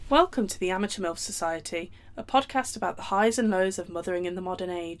Welcome to the Amateur MILF Society, a podcast about the highs and lows of mothering in the modern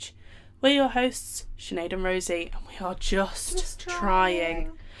age. We're your hosts, Sinead and Rosie, and we are just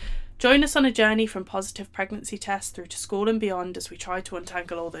trying. Join us on a journey from positive pregnancy tests through to school and beyond as we try to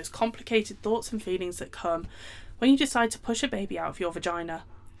untangle all those complicated thoughts and feelings that come when you decide to push a baby out of your vagina.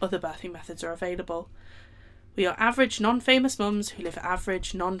 Other birthing methods are available. We are average, non-famous mums who live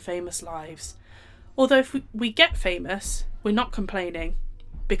average, non-famous lives. Although if we get famous, we're not complaining,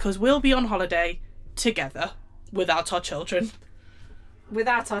 because we'll be on holiday together without our children.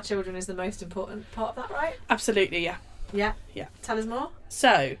 Without our children is the most important part of that, right? Absolutely, yeah. Yeah? Tell us more.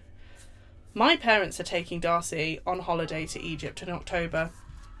 So, my parents are taking Darcy on holiday to Egypt in October.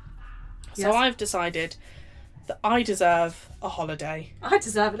 So Yes. I've decided that I deserve a holiday. I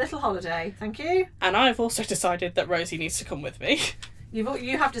deserve a little holiday, thank you. And I've also decided that Rosie needs to come with me.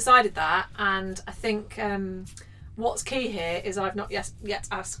 You have decided that, and I think what's key here is I've not yet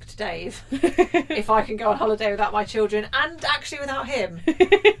asked Dave if I can go on holiday without my children, and actually without him.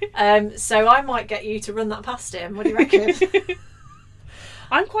 So I might get you to run that past him. What do you reckon?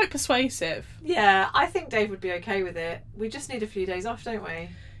 I'm quite persuasive. Yeah, I think Dave would be okay with it. We just need a few days off, don't we?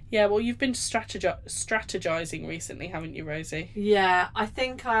 Yeah, well, you've been strategizing recently, haven't you, Rosie? Yeah, I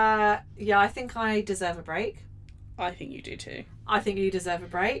think I deserve a break. I think you do too. I think you deserve a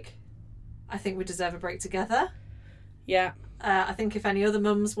break. I think we deserve a break together. Yeah. I think if any other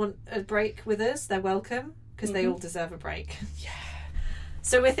mums want a break with us, they're welcome, because they all deserve a break. Yeah.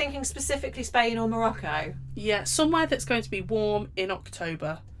 So we're thinking specifically Spain or Morocco. Yeah, somewhere that's going to be warm in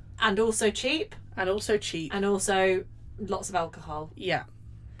October. And also cheap. And also cheap. And also lots of alcohol. Yeah.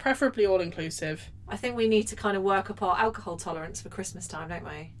 Preferably all-inclusive. I think we need to kind of work up our alcohol tolerance for Christmas time, don't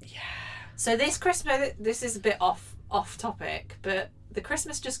we? Yeah. So this Christmas, this is a bit off topic, but the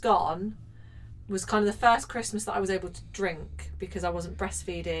Christmas just gone was kind of the first Christmas that I was able to drink because I wasn't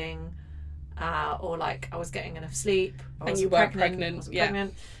breastfeeding, or like I was getting enough sleep. And you weren't pregnant.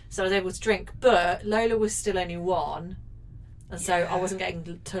 Pregnant, so I was able to drink. But Lola was still only one, and so I wasn't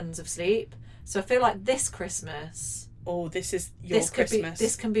getting tons of sleep. So I feel like this Christmas, this is your Christmas.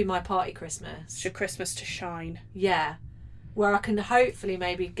 This can be my party Christmas. It's your Christmas to shine. Yeah. Where I can hopefully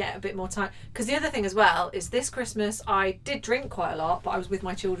maybe get a bit more time. Because the other thing as well is this Christmas I did drink quite a lot, but I was with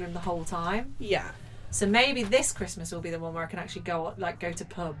my children the whole time. Yeah. So maybe this Christmas will be the one where I can actually go to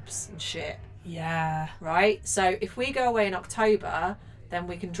pubs and shit. Yeah. Right? So if we go away in October, then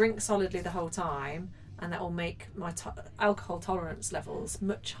we can drink solidly the whole time, and that will make my alcohol tolerance levels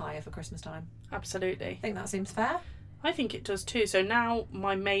much higher for Christmas time. Absolutely. I think that seems fair. I think it does too. So now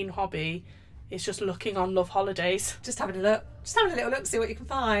my main hobby is just looking on Love Holidays. Just having a look. Just having a little look, see what you can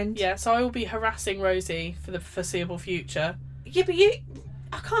find. Yeah, so I will be harassing Rosie for the foreseeable future. Yeah, but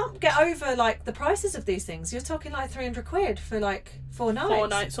I can't get over like the prices of these things. You're talking like 300 quid for like 4 nights. 4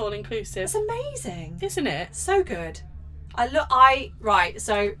 nights all inclusive. It's amazing. Isn't it? So good.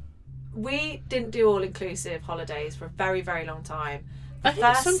 So we didn't do all inclusive holidays for a very, very long time. I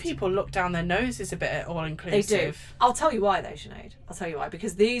think some people look down their noses a bit at all-inclusive. They do. I'll tell you why though, Sinead. I'll tell you why.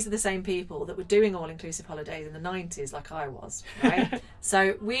 Because these are the same people that were doing all-inclusive holidays in the 90s like I was, right?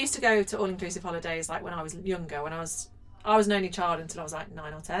 So we used to go to all-inclusive holidays like when I was younger, when I was an only child until I was like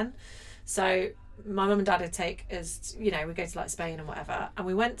 9 or 10. So my mum and dad would take us, we'd go to like Spain and whatever. And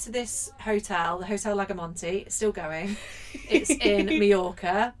we went to this hotel, the Hotel Lagamonte. It's still going. It's in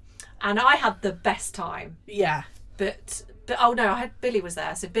Mallorca. And I had the best time. Yeah. But oh no, Billy was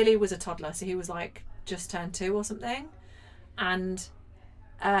there. So Billy was a toddler, so he was like just turned 2 or something. And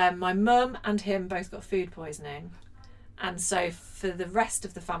my mum and him both got food poisoning. And so for the rest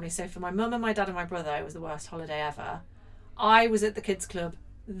of the family, so for my mum and my dad and my brother, it was the worst holiday ever. I was at the kids club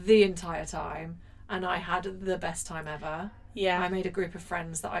the entire time, and I had the best time ever. Yeah. I made a group of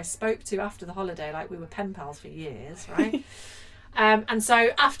friends that I spoke to after the holiday, like we were pen pals for years, right? And so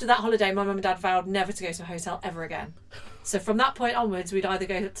after that holiday, my mum and dad vowed never to go to a hotel ever again. So from that point onwards, we'd either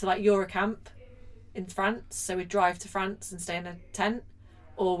go to like Eurocamp in France, so we'd drive to France and stay in a tent,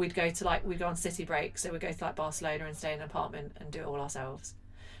 or we'd go on city break, so we'd go to like Barcelona and stay in an apartment and do it all ourselves.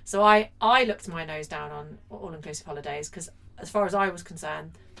 So I looked my nose down on all-inclusive holidays because as far as I was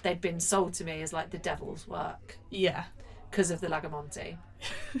concerned, they'd been sold to me as like the devil's work. Yeah. Because of the Lagamonte.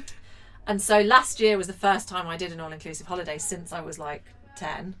 And so last year was the first time I did an all-inclusive holiday since I was like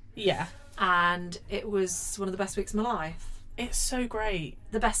 10. Yeah. And it was one of the best weeks of my life. It's so great.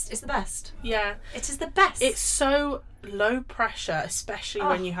 It's the best. Yeah. It is the best. It's so low pressure, especially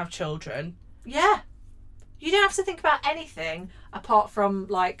when you have children. Yeah. You don't have to think about anything apart from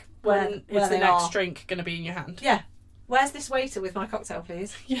like when is the next are. drink going to be in your hand? Yeah. where's this waiter with my cocktail,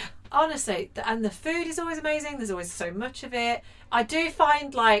 please? Yeah. Honestly, and the food is always amazing. There's always so much of it. I do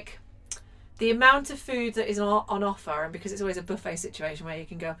find like the amount of food that is on offer, and because it's always a buffet situation where you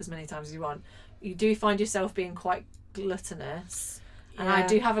can go up as many times as you want, you do find yourself being quite gluttonous. And I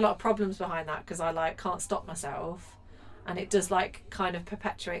do have a lot of problems behind that because I like can't stop myself, and it does like kind of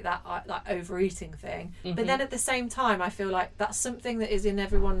perpetuate that like overeating thing. But then at the same time, I feel like that's something that is in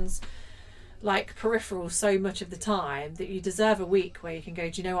everyone's like peripheral so much of the time that you deserve a week where you can go,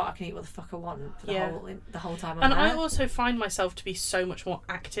 do you know what, I can eat what the fuck I want for the whole time I'm there. I also find myself to be so much more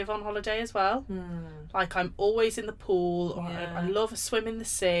active on holiday as well. Like I'm always in the pool, or I love a swim in the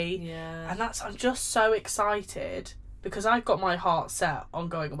sea, and I'm just so excited because I've got my heart set on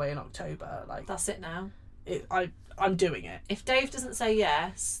going away in October. Like that's it now. I'm doing it. If Dave doesn't say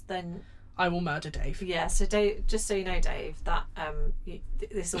yes, then I will murder Dave. Yeah, so Dave, just so you know, Dave, that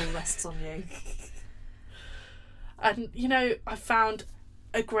this all rests on you. And, you know, I found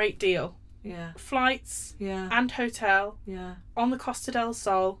a great deal. Yeah. Flights and hotel Yeah. on the Costa del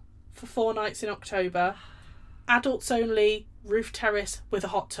Sol for 4 nights in October. Adults only, roof terrace with a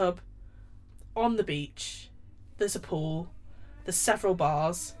hot tub. On the beach. There's a pool. There's several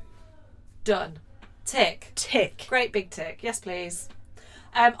bars. Done. Tick. Tick. Great big tick. Yes, please.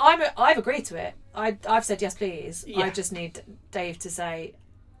 I've agreed to it. I've said yes, please. Yeah. I just need Dave to say,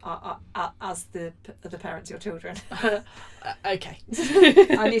 as the parents, your children. Okay.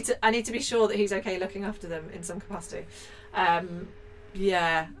 I need to be sure that he's okay looking after them in some capacity.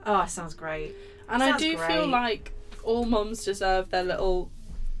 Yeah. Oh, it sounds great. And I do feel like all mums deserve their little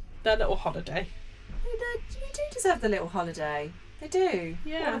holiday. You do deserve the little holiday. They do.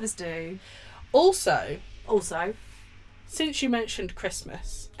 Yeah. All of us do. Also, since you mentioned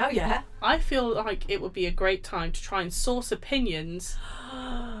Christmas, oh yeah, I feel like it would be a great time to try and source opinions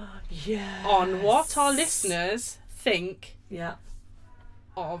on what our listeners think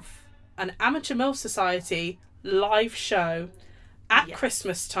of an Amateur MILF Society live show at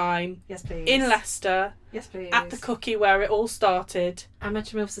Christmas time. Yes, please. In Leicester. Yes, please. At the Cookie where it all started.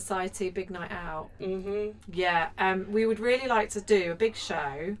 Amateur MILF Society, big night out. Mm-hmm. Yeah, we would really like to do a big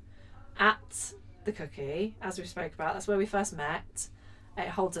show at the Cookie, as we spoke about. That's where we first met. It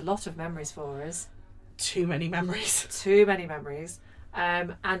holds a lot of memories for us. Too many memories.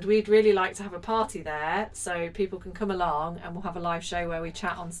 And we'd really like to have a party there so people can come along, and we'll have a live show where we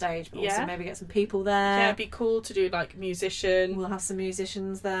chat on stage, but also maybe get some people there. Yeah, it'd be cool to do like musician. We'll have some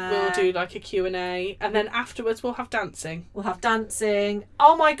musicians there. We'll do like a Q&A, and then afterwards we'll have dancing.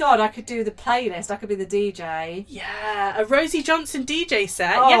 Oh my god, I could do the playlist. I could be the DJ. Yeah, a Rosie Johnson DJ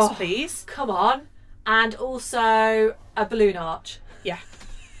set. Oh, yes, please. Come on. And also a balloon arch.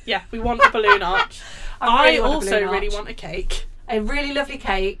 Yeah, we want a balloon arch. I also really want a cake. A really lovely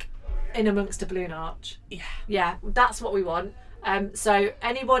cake in amongst a balloon arch. Yeah, that's what we want. So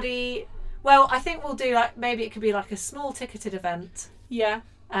anybody, well, I think we'll do like, maybe it could be like a small ticketed event. Yeah.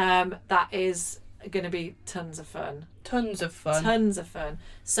 That is going to be tons of fun. Tons of fun.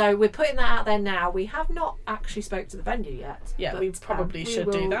 So we're putting that out there now. We have not actually spoke to the venue yet. Yeah, we probably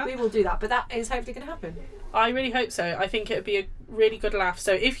should do that. We will do that, but that is hopefully going to happen. I really hope so. I think it would be a really good laugh.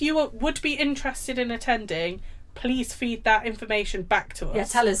 So if you would be interested in attending, please feed that information back to us. Yeah,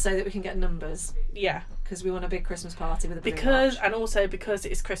 tell us so that we can get numbers. Yeah. Because we want a big Christmas party with a balloon arch. And also because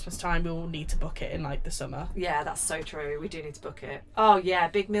it's Christmas time, we will need to book it in like the summer. Yeah, that's so true. We do need to book it. Oh yeah,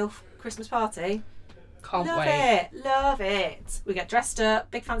 big MILF Christmas party. Can't wait. Love it. We get dressed up,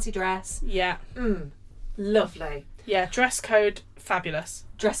 big fancy dress. Yeah. Lovely. Yeah, dress code, fabulous.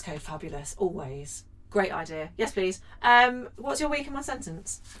 Always. Great idea. Yes, please. What's your week in one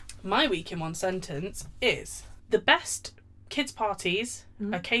sentence? My week in one sentence is the best kids' parties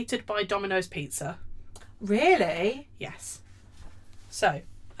are catered by Domino's Pizza. Really? Yes. So.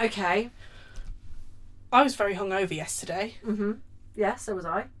 Okay. I was very hungover yesterday. Mm-hmm. Yeah, so was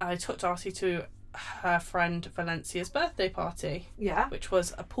I. I took Darcy to her friend Valencia's birthday party. Yeah. Which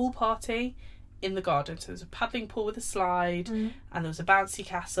was a pool party in the garden. So there was a paddling pool with a slide and there was a bouncy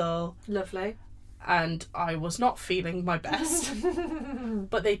castle. Lovely. And I was not feeling my best.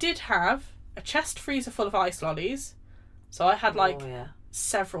 But they did have a chest freezer full of ice lollies. So I had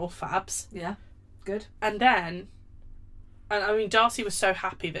several fabs. Yeah, good. And then, I mean, Darcy was so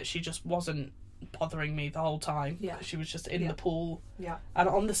happy that she just wasn't bothering me the whole time. Yeah. She was just in the pool. Yeah. And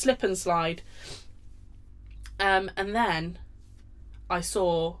on the slip and slide. And then I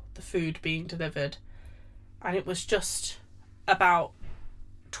saw the food being delivered. And it was just about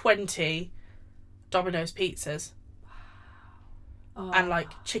 20 Domino's pizzas. And like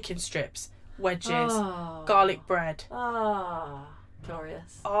chicken strips, wedges, garlic bread.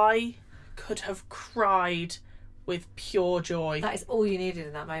 Glorious. I could have cried with pure joy. That is all you needed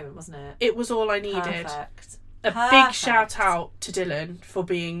in that moment, wasn't it? It was all I needed. Perfect. A big shout out to Dylan for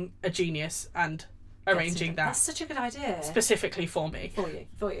being a genius and arranging that. That's such a good idea. Specifically for me.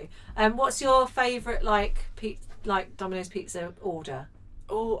 For you. What's your favourite like Domino's pizza order?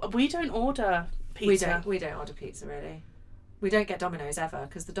 Oh, we don't order pizza. We don't order pizza really. We don't get Domino's ever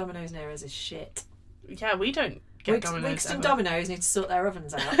because the Domino's near us is shit. Yeah, we don't get Domino's Wigston ever. Domino's need to sort their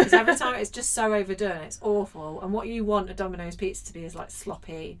ovens out because every time it's just so overdone, it's awful. And what you want a Domino's pizza to be is like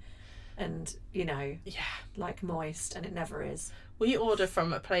sloppy and, you know, like moist, and it never is. We order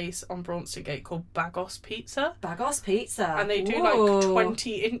from a place on Braunston Gate called Bagos Pizza. Bagos Pizza. And they do like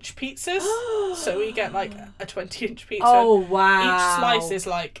 20-inch pizzas. So we get like a 20-inch pizza. Oh, wow. Each slice is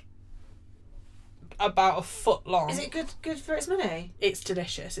like about a foot long. Is it good for its money? It's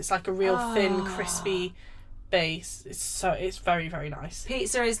delicious. It's like a real thin, crispy base. It's very, very nice.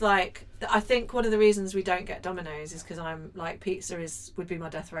 Pizza is like, I think one of the reasons we don't get Domino's is because I'm like, pizza would be my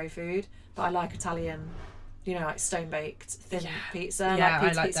death row food, but I like Italian, you know, like stone baked thin pizza. Yeah,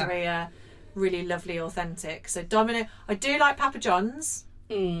 like I like Pizzeria, that. really lovely, authentic. So Domino, I do like Papa John's.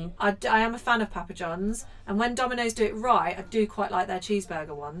 I am a fan of Papa John's, and when Domino's do it right, I do quite like their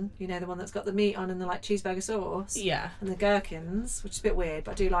cheeseburger one. You know, the one that's got the meat on and the like cheeseburger sauce. Yeah. And the gherkins, which is a bit weird,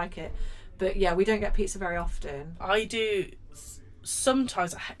 but I do like it. But yeah, we don't get pizza very often. I do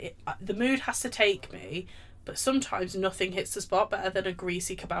sometimes. The mood has to take me, but sometimes nothing hits the spot better than a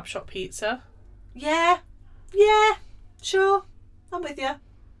greasy kebab shop pizza. Yeah, sure, I'm with you.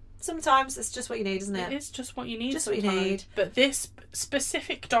 Sometimes it's just what you need, isn't it? It is just what you need. Just sometimes. what you need. But this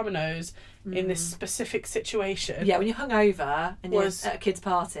specific Domino's in this specific situation, when you're hungover and you're at a kid's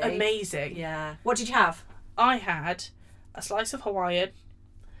party, amazing. Yeah. What did you have? I had a slice of Hawaiian.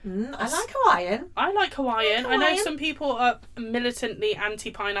 I like Hawaiian. I like Hawaiian. I know some people are militantly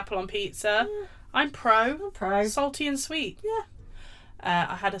anti-pineapple on pizza. I'm pro. Salty and sweet. Yeah.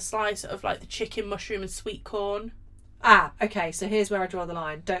 I had a slice of like the chicken, mushroom and sweet corn. Okay, so here's where I draw the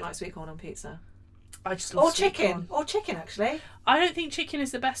line. Don't like sweet corn on pizza. I just love sweet corn. Or chicken, actually. I don't think chicken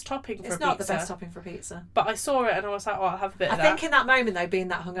is the best topping for a pizza. It's not the best topping for a pizza. But I saw it and I was like, I'll have a bit of that. I think in that moment, though, being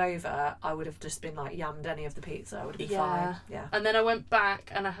that hungover, I would have just been like yammed any of the pizza. I would have been fine. Yeah. And then I went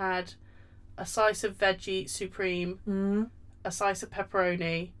back and I had a slice of veggie supreme, a slice of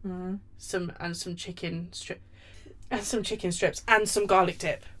pepperoni, some chicken strip. And some chicken strips and some garlic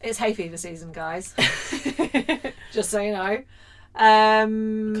dip. It's hay fever season, guys. Just so you know.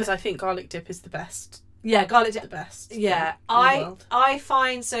 Because I think garlic dip is the best. Yeah, garlic dip. The best. Yeah. In the world. I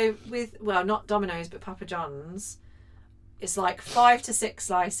find so with, well, not Domino's, but Papa John's, it's like 5 to 6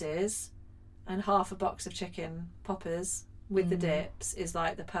 slices and half a box of chicken poppers with the dips is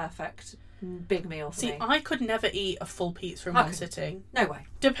like the perfect big meal for me. I could never eat a full pizza in one sitting. No way.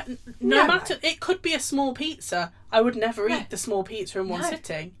 No matter, it could be a small pizza. I would never eat the small pizza in one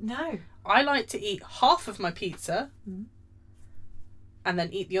sitting. No. I like to eat half of my pizza and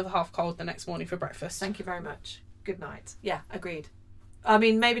then eat the other half cold the next morning for breakfast. Thank you very much. Good night. Yeah, agreed. I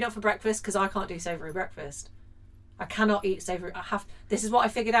mean, maybe not for breakfast because I can't do savoury breakfast. I cannot eat savoury. This is what I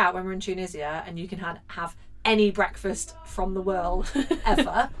figured out when we were in Tunisia, and you can have any breakfast from the world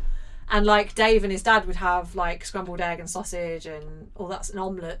ever. And like Dave and his dad would have like scrambled egg and sausage and all that, and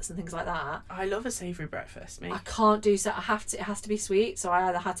omelettes and things like that. I love a savoury breakfast, me. I can't do so. It has to be sweet. So I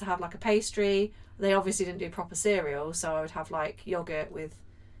either had to have like a pastry. They obviously didn't do proper cereal, so I would have like yogurt with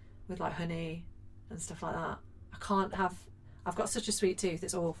like honey and stuff like that. I've got such a sweet tooth,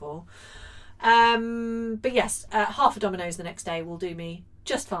 it's awful. But yes, half a Domino's the next day will do me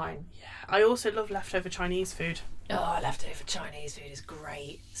just fine. Yeah, I also love leftover Chinese food. Oh, leftover Chinese food is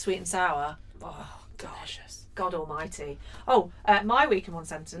great. Sweet and sour. Oh, delicious. God almighty. Oh, my week in one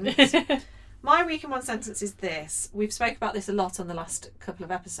sentence. My week in one sentence is this. We've spoke about this a lot on the last couple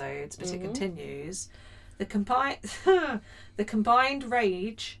of episodes, but it continues. The combined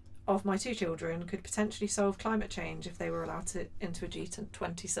rage of my 2 children could potentially solve climate change if they were allowed into a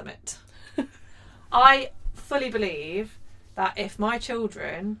G20 summit. I fully believe that if my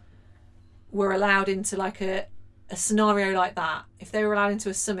children were allowed into like a scenario like that, if they were allowed into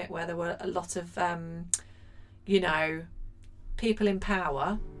a summit where there were a lot of, people in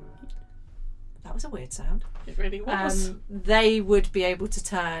power, that was a weird sound. It really was. They would be able to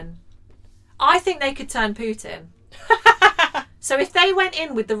turn... I think they could turn Putin. So if they went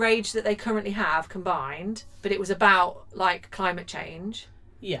in with the rage that they currently have combined, but it was about like climate change,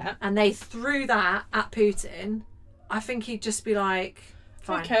 and they threw that at Putin, I think he'd just be like,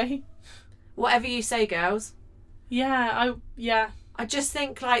 fine. Okay. Whatever you say, girls. Yeah. I just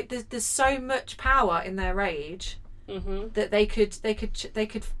think like there's so much power in their rage that they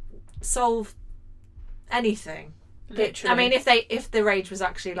could solve anything. Literally. I mean, if the rage was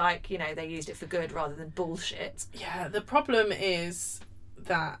actually like, you know, they used it for good rather than bullshit. Yeah, the problem is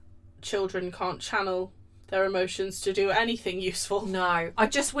that children can't channel their emotions to do anything useful. No, I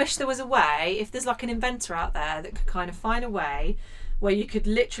just wish there was a way, if there's like an inventor out there that could kind of find a way where you could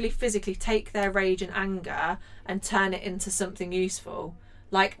literally physically take their rage and anger and turn it into something useful.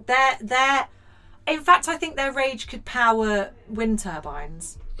 Like in fact, I think their rage could power wind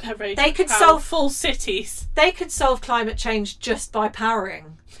turbines. They could solve full cities. They could solve climate change just by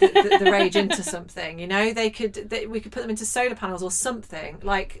powering the rage into something. You know, we could put them into solar panels or something.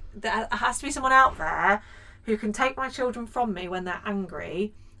 Like, there has to be someone out there who can take my children from me when they're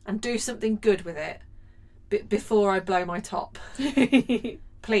angry and do something good with it before I blow my top.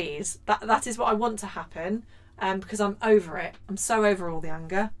 Please, that is what I want to happen. Because I'm over it. I'm so over all the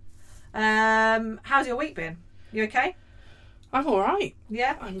anger. How's your week been? You okay? I'm alright.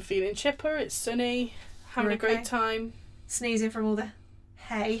 Yeah? I'm feeling chipper, it's sunny, having a great time. Sneezing from all the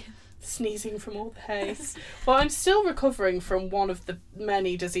hay. Sneezing from all the hay. Well, I'm still recovering from one of the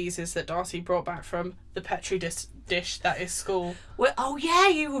many diseases that Darcy brought back from the Petri dish that is school. Well, oh yeah,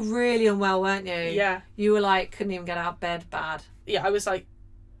 you were really unwell, weren't you? Yeah. You were like, couldn't even get out of bed, bad. Yeah, I was like,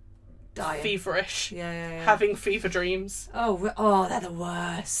 dying. Feverish. Yeah. Having fever dreams. Oh, they're the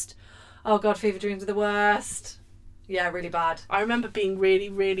worst. Oh God, fever dreams are the worst. Yeah, really bad. I remember being really,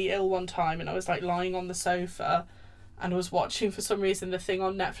 really ill one time and I was like lying on the sofa and I was watching for some reason the thing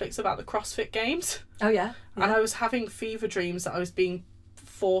on Netflix about the CrossFit Games. Oh yeah? And I was having fever dreams that I was being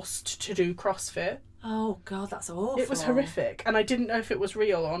forced to do CrossFit. Oh God, that's awful. It was horrific and I didn't know if it was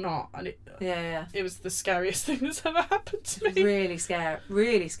real or not. And it was the scariest thing that's ever happened to me. Really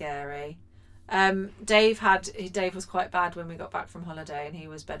scary. Dave was quite bad when we got back from holiday and he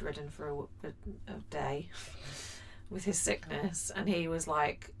was bedridden for a day with his sickness, and he was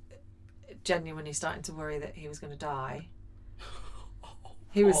like genuinely starting to worry that he was going to die.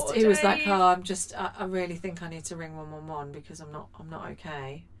 He was like, I really think I need to ring 111 because I'm not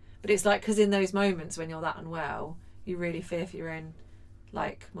okay. But it's like, because in those moments when you're that unwell, you really fear for your own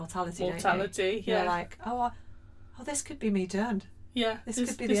like mortality, don't you? Yeah. You're like, oh, this could be me done. Yeah, this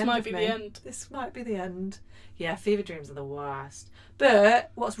could be the end of me. The end. This might be the end. Yeah, fever dreams are the worst.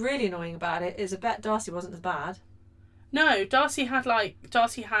 But what's really annoying about it is I bet Darcy wasn't as bad. No, Darcy had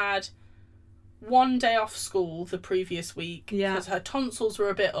 1 day off school the previous week because her tonsils were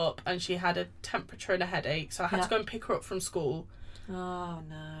a bit up and she had a temperature and a headache, so I had to go and pick her up from school. Oh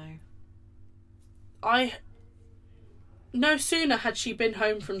no. No sooner had she been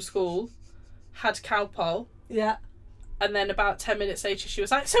home from school, had Calpol. Yeah. And then about 10 minutes later she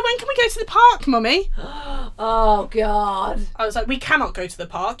was like, so when can we go to the park, Mummy? Oh God. I was like, we cannot go to the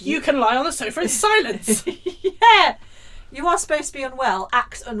park. You can lie on the sofa in silence. Yeah. You are supposed to be unwell.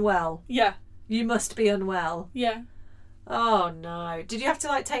 Act unwell. Yeah. You must be unwell. Yeah. Oh no. Did you have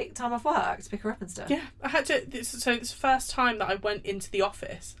to take time off work to pick her up and stuff? Yeah. I had to. It's the first time that I went into the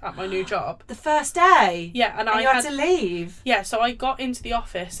office at my new job. The first day? Yeah. And you had to leave? Yeah. So I got into the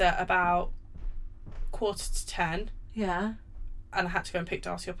office at about 10:15. Yeah. And I had to go and pick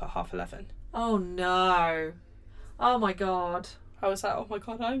Darcy up at 11:30. Oh no. Oh my God. I was like, oh my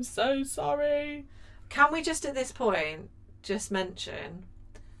God, I'm so sorry. Can we just at this point just mention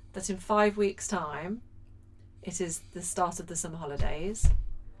that in 5 weeks' time it is the start of the summer holidays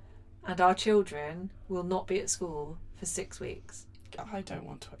and our children will not be at school for 6 weeks. I don't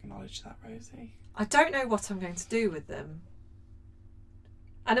want to acknowledge that, Rosie. I don't know what I'm going to do with them.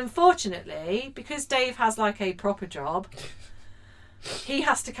 And unfortunately, because Dave has like a proper job, he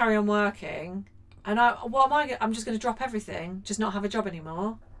has to carry on working. And I'm just going to drop everything, just not have a job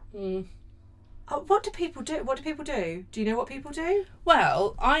anymore. What do people do? Do you know what people do?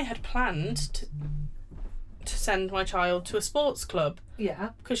 Well, I had planned to send my child to a sports club. Yeah.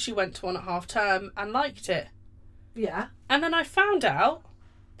 Because she went to one at half term and liked it. Yeah. And then I found out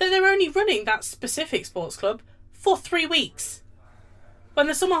that they're only running that specific sports club for 3 weeks, when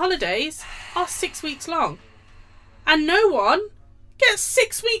the summer holidays are 6 weeks long. And no one gets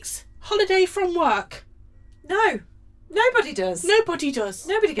 6 weeks holiday from work. No. Nobody does. Nobody does.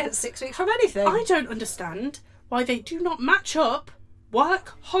 Nobody gets 6 weeks from anything. I don't understand why they do not match up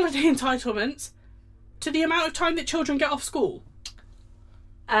work holiday entitlements to the amount of time that children get off school.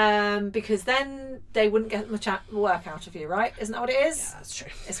 Because then they wouldn't get much work out of you, right? Isn't that what it is? Yeah, that's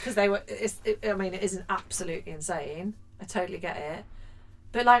true. It's because they were. It isn't absolutely insane. I totally get it.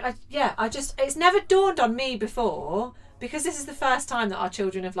 But it's never dawned on me before, because this is the first time that our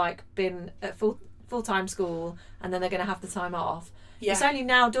children have been at full-time school and then they're going to have the time off. Yeah. It's only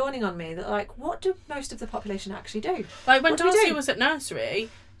now dawning on me that what do most of the population actually do? When Darcy was at nursery,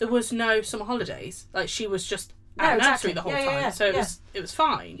 there was no summer holidays. Like, she was just at exactly. nursery the whole time. So it was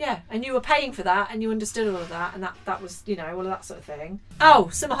fine. Yeah, and you were paying for that, and you understood all of that, and that was, you know, all of that sort of thing. Oh,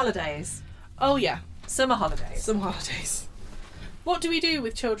 summer holidays. Oh, yeah. Summer holidays. Summer holidays. What do we do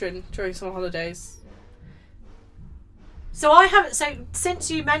with children during summer holidays? So I haven't... So, since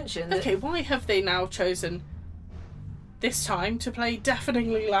you mentioned... Okay, why have they now chosen this time to play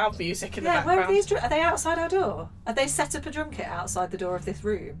deafeningly loud music in the background? Where are these... Are they outside our door? Have they set up a drum kit outside the door of this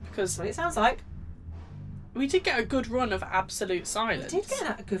room? Because that's what it sounds like. We did get a good run of absolute silence. We did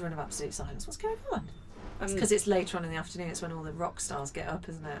get a good run of absolute silence. What's going on? It's because it's later on in the afternoon. It's when all the rock stars get up,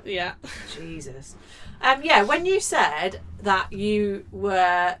 isn't it? Yeah. Jesus. When you said that you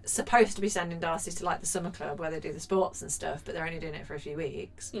were supposed to be sending Darcy to like the summer club where they do the sports and stuff, but they're only doing it for a few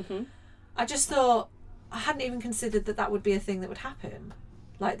weeks, I just thought, I hadn't even considered that would be a thing that would happen.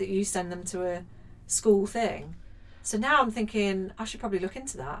 Like that you send them to a school thing. So now I'm thinking I should probably look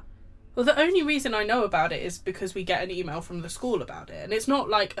into that. Well, the only reason I know about it is because we get an email from the school about it. And it's not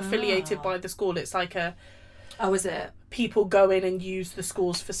like affiliated by the school. It's like Oh, is it? People go in and use the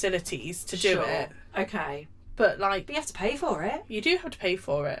school's facilities to do it. Okay. But you have to pay for it. You do have to pay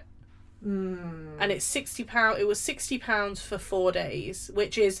for it. And it's £60. It was £60 for 4 days,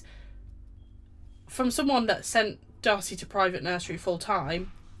 which is, from someone that sent Darcy to private nursery full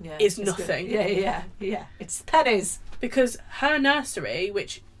time, is nothing. Yeah. It's pennies. Because her nursery,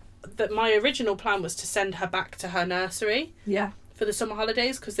 that my original plan was to send her back to her nursery for the summer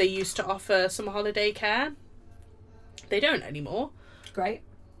holidays, because they used to offer summer holiday care. They don't anymore. Great.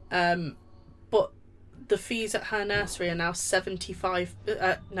 But the fees at her nursery are now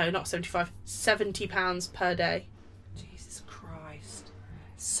 £70 per day. Jesus Christ.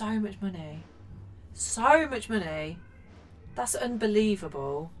 So much money. That's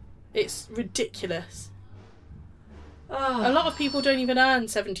unbelievable. It's ridiculous. Oh. A lot of people don't even earn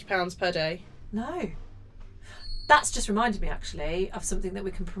 £70 per day. No. That's just reminded me, actually, of something that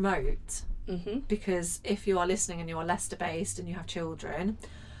we can promote. Because if you are listening and you are Leicester based and you have children,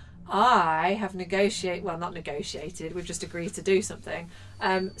 I have we've just agreed to do something.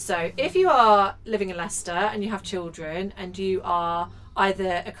 So if you are living in Leicester and you have children and you are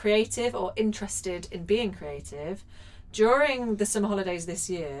either a creative or interested in being creative, during the summer holidays this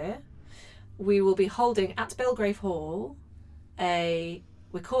year, we will be holding at Belgrave Hall we're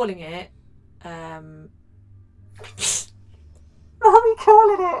calling it what are we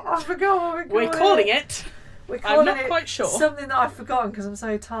calling it? I forgot what we're calling it. I'm not quite sure. Something that I've forgotten because I'm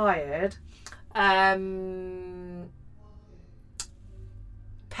so tired. Parents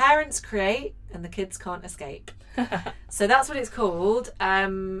create and the kids can't escape. So that's what it's called. I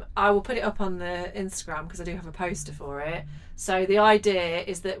will put it up on the Instagram because I do have a poster for it. So the idea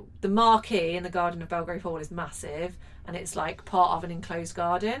is that the marquee in the garden of Belgrave Hall is massive and it's like part of an enclosed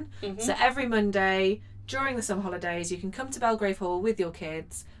garden. So every Monday during the summer holidays you can come to Belgrave Hall with your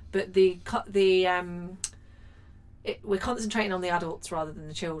kids, but we're concentrating on the adults rather than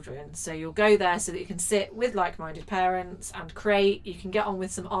the children. So you'll go there so that you can sit with like-minded parents and create. You can get on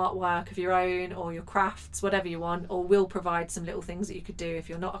with some artwork of your own or your crafts, whatever you want, or we'll provide some little things that you could do if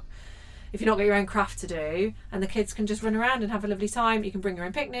you're not got your own craft to do, and the kids can just run around and have a lovely time. You can bring your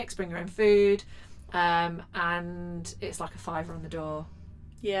own picnics, bring your own food, and it's like a £5 on the door.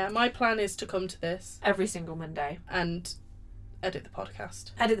 Yeah, my plan is to come to this every single Monday and edit the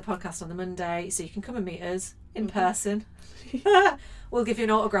podcast. Edit the podcast on the Monday, so you can come and meet us in person. We'll give you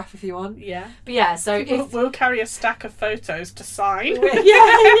an autograph if you want. Yeah. But yeah, so we'll carry a stack of photos to sign.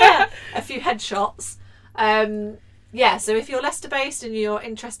 yeah. A few headshots. So if you're Leicester based and you're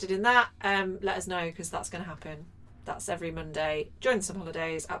interested in that, let us know because that's going to happen. That's every Monday during some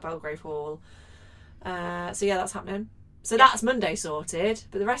holidays at Belgrave Hall. That's happening. So that's Monday sorted,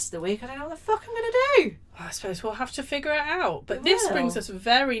 but the rest of the week I don't know what the fuck I'm going to do. I suppose we'll have to figure it out. But this brings us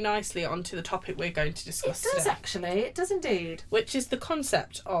very nicely onto the topic we're going to discuss today. It does actually, it does indeed. Which is the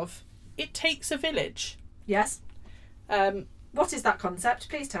concept of it takes a village. Yes. What is that concept?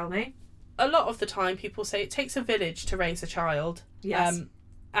 Please tell me. A lot of the time people say it takes a village to raise a child. Yes.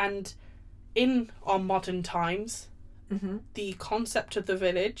 And in our modern times, the concept of the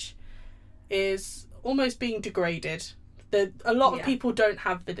village is almost being degraded. A lot of people don't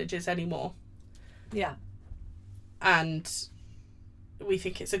have villages anymore. Yeah. And we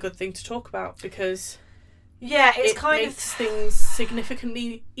think it's a good thing to talk about because it makes things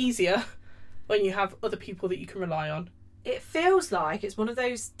significantly easier when you have other people that you can rely on. It feels like it's one of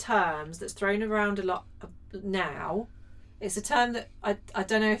those terms that's thrown around a lot now. It's a term that I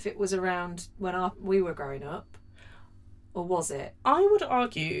don't know if it was around when we were growing up, or was it? I would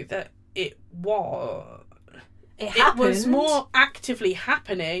argue that it was. It was more actively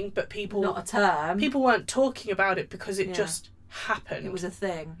happening, but people not a term. People weren't talking about it because it just happened. It was a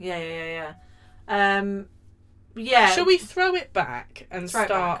thing. Yeah. Yeah. Shall we throw it back and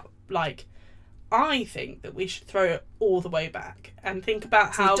start like? I think that we should throw it all the way back and think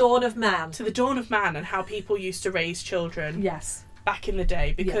about how the dawn of man. To the dawn of man and how people used to raise children. Yes. Back in the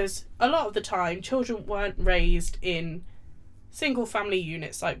day, because a lot of the time children weren't raised in single family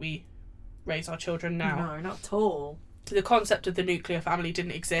units like we raise our children now. No, not at all. The concept of the nuclear family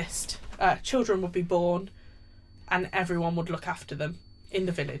didn't exist. Children would be born and everyone would look after them in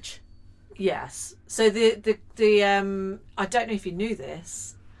the village. Yes. So the I don't know if you knew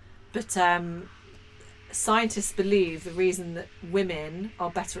this, but scientists believe the reason that women are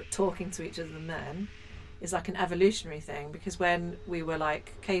better at talking to each other than men is like an evolutionary thing, because when we were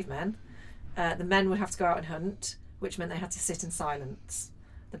like cavemen, the men would have to go out and hunt, which meant they had to sit in silence.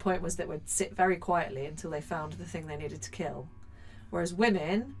 The point was that they'd sit very quietly until they found the thing they needed to kill. Whereas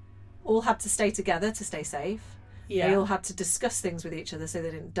women all had to stay together to stay safe. Yeah. They all had to discuss things with each other so they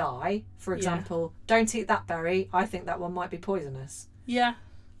didn't die. For example, don't eat that berry. I think that one might be poisonous. Yeah.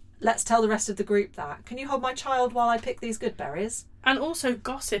 Let's tell the rest of the group that. Can you hold my child while I pick these good berries? And also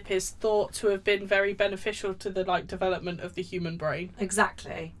gossip is thought to have been very beneficial to the development of the human brain.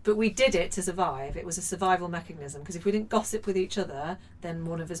 Exactly. But we did it to survive. It was a survival mechanism, because if we didn't gossip with each other, then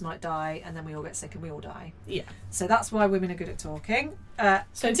one of us might die and then we all get sick and we all die. Yeah. So that's why women are good at talking. So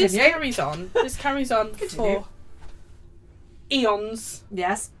continue. This carries on for eons.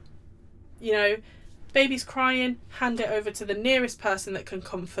 Yes. You know, baby's crying, hand it over to the nearest person that can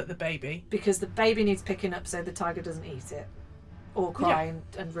comfort the baby. Because the baby needs picking up so the tiger doesn't eat it. Or cry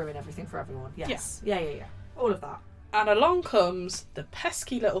and ruin everything for everyone. Yes. Yeah. All of that. And along comes the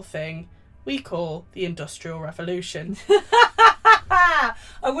pesky little thing we call the Industrial Revolution. I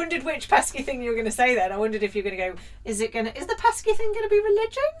wondered which pesky thing you were going to say then. I wondered if you're going to go, is the pesky thing going to be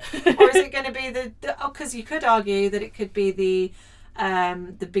religion? Or is it going to be because you could argue that it could be the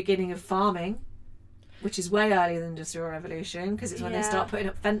beginning of farming, which is way earlier than the Industrial Revolution, because it's when they start putting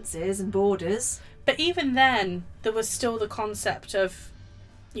up fences and borders. But even then, there was still the concept of,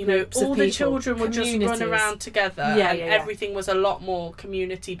 Groups all of the people, children would just run around together everything was a lot more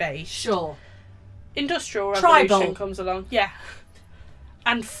community-based. Sure. Industrial Revolution Tribal. comes along. Yeah.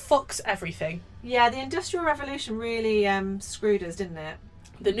 And fucks everything. Yeah, the Industrial Revolution really screwed us, didn't it?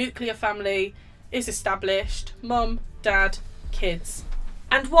 The nuclear family is established. Mum, dad, kids.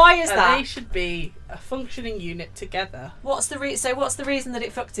 And why is that? They should be a functioning unit together. What's the reason that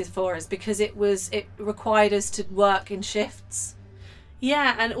it fucked it for us? Because it required us to work in shifts.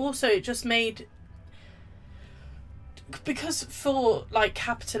 Yeah, and also it just made, because for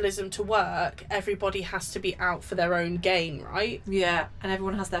capitalism to work, everybody has to be out for their own gain, right? Yeah, and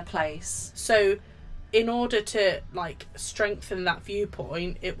everyone has their place. So in order to strengthen that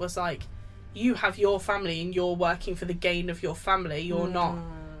viewpoint, it was you have your family and you're working for the gain of your family. You're not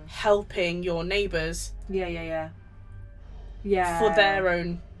helping your neighbours. Yeah. For their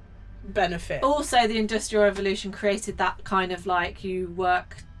own benefit. Also, the Industrial Revolution created that kind of you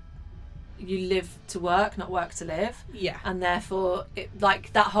live to work, not work to live. Yeah. And therefore,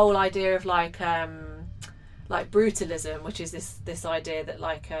 that whole idea of brutalism, which is this idea that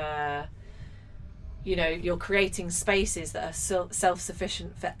you're creating spaces that are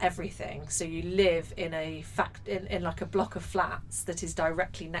self-sufficient for everything. So you live in a in a block of flats that is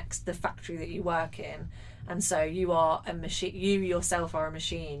directly next to the factory that you work in, and so you are a machine. You yourself are a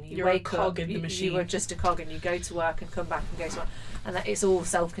machine. You're wake a cog up, in the machine. You are just a cog, and you go to work and come back and go to work, and that it's all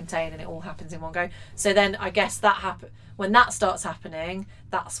self-contained and it all happens in one go. So then I guess when that starts happening,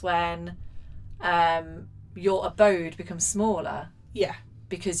 that's when your abode becomes smaller. Yeah,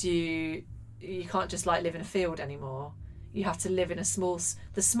 because you can't just live in a field anymore. You have to live in the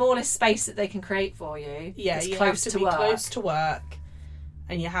smallest space that they can create for you. Yeah, you have to be close to work,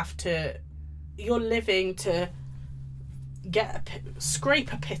 and you're living to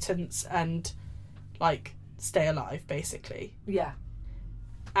scrape a pittance and stay alive, basically. Yeah.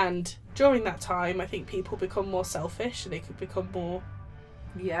 And during that time, I think people become more selfish, and they could become more.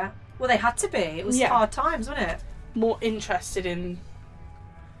 Yeah. Well, they had to be. It was hard times, wasn't it? More interested in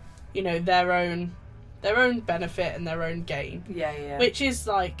their own benefit and their own gain. Yeah. Which is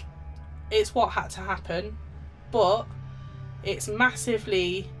it's what had to happen, but it's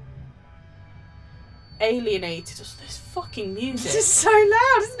massively alienated us. This fucking music. This is so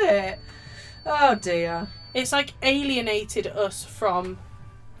loud, isn't it? Oh dear. It's alienated us from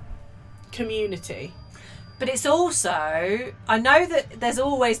community. But it's also, I know that there's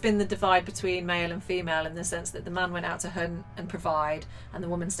always been the divide between male and female in the sense that the man went out to hunt and provide and the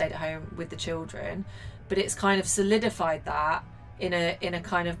woman stayed at home with the children. But it's kind of solidified that in a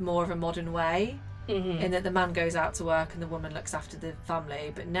kind of more of a modern way, in that the man goes out to work and the woman looks after the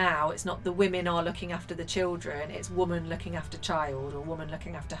family. But now it's not the women are looking after the children, it's woman looking after child or woman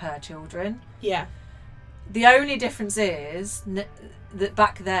looking after her children. Yeah. The only difference is that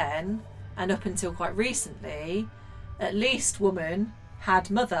back then, and up until quite recently, at least woman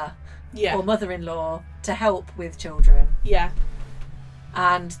had mother or mother-in-law to help with children. Yeah.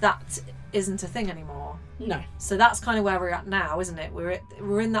 And that isn't a thing anymore. No. So that's kind of where we're at now, isn't it?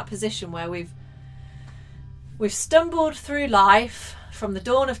 We're in that position where we've stumbled through life from the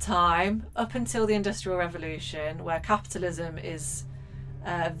dawn of time up until the Industrial Revolution, where capitalism is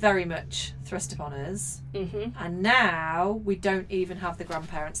very much thrust upon us, and now we don't even have the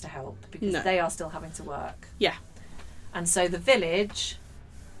grandparents to help because they are still having to work. Yeah. And so the village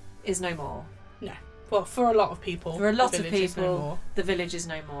is no more. No. Well, for a lot of people, the village is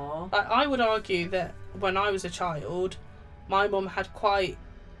no more. I would argue that when I was a child, my mum had quite...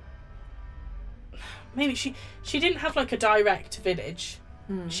 Maybe she didn't have like a direct village.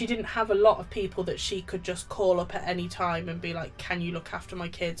 She didn't have a lot of people that she could just call up at any time and be like, can you look after my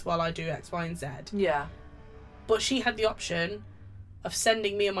kids while I do X, Y and Z? Yeah. But she had the option of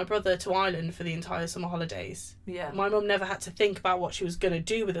sending me and my brother to Ireland for the entire summer holidays. Yeah. My mum never had to think about what she was going to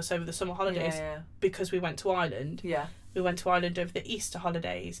do with us over the summer holidays because we went to Ireland. Yeah. We went to Ireland over the Easter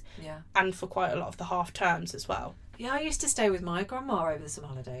holidays. Yeah. And for quite a lot of the half terms as well. Yeah, I used to stay with my grandma over the summer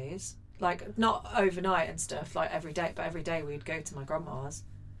holidays. Like, not overnight and stuff, like every day, but every day we'd go to my grandma's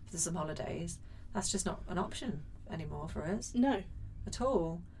for some holidays. That's just not an option anymore for us. No. At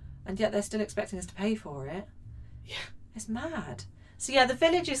all. And yet they're still expecting us to pay for it. Yeah. It's mad. So yeah, the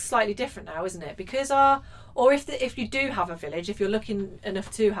village is slightly different now, isn't it? Because if you do have a village, if you're looking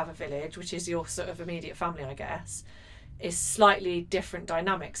enough to have a village, which is your sort of immediate family, I guess, is slightly different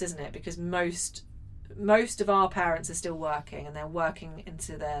dynamics, isn't it? Because most of our parents are still working, and they're working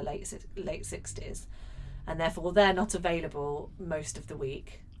into their late 60s, and therefore they're not available most of the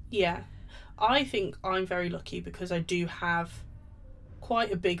week. Yeah. I think I'm very lucky because I do have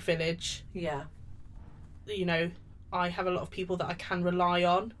quite a big village. Yeah. You know, I have a lot of people that I can rely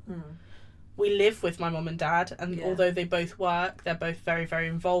on. We live with my mum and dad, and although they both work, they're both very, very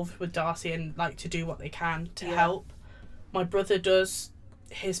involved with Darcy and like to do what they can to help. My brother does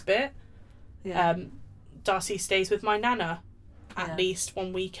his bit. Yeah. Darcy stays with my nana at least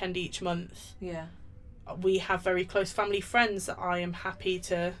one weekend each month. Yeah. We have very close family friends that I am happy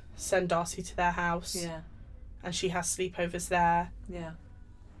to send Darcy to their house. Yeah. And she has sleepovers there. Yeah.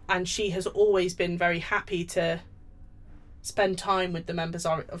 And she has always been very happy to spend time with the members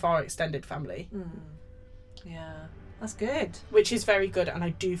of our extended family. Yeah. That's good. Which is very good, and I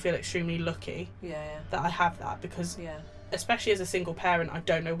do feel extremely lucky that I have that, because especially as a single parent, I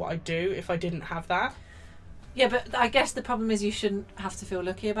don't know what I'd do if I didn't have that. Yeah, but I guess the problem is you shouldn't have to feel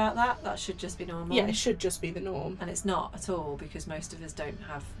lucky about that. That should just be normal. Yeah, it should just be the norm. And it's not at all, because most of us don't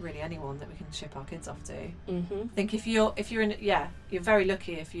have really anyone that we can ship our kids off to. I think if you're in, you're very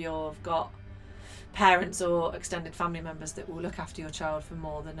lucky if you've got parents or extended family members that will look after your child for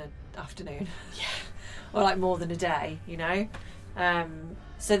more than an afternoon. Yeah. Or like more than a day, you know.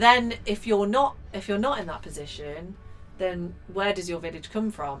 So then if you're not in that position, then where does your village come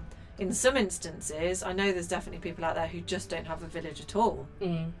from? In some instances, I know there's definitely people out there who just don't have a village at all.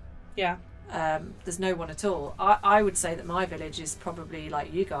 Yeah. There's no one at all. I would say that my village is probably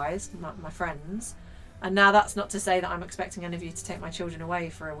like you guys, my friends. And now that's not to say that I'm expecting any of you to take my children away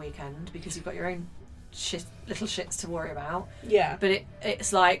for a weekend, because you've got your own little shits to worry about. Yeah. But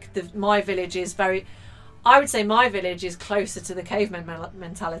it's like my village is very... I would say my village is closer to the caveman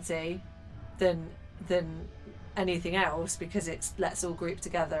mentality than anything else, because it's let's all group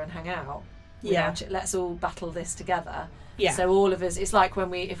together and hang out. Let's all battle this together. Yeah. So all of us, it's like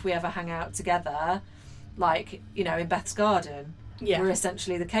if we ever hang out together, like, you know, in Beth's garden. Yeah. We're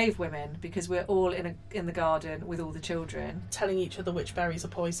essentially the Cavewomen, because we're all in the garden with all the children, telling each other which berries are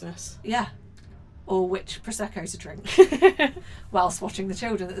poisonous. Yeah. Or which prosecco to drink, whilst watching the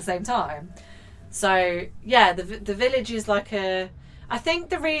children at the same time. So yeah, the village is like I think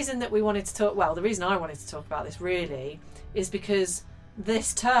the reason I wanted to talk about this really is because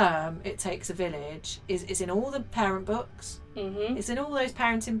this term, It Takes a Village, is in all the parent books. It's in all those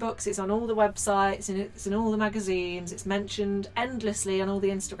parenting books, it's on all the websites, it's in all the magazines, it's mentioned endlessly on all the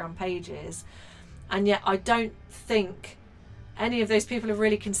Instagram pages, and yet I don't think any of those people have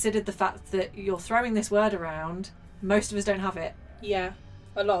really considered the fact that you're throwing this word around. Most of us don't have it. Yeah.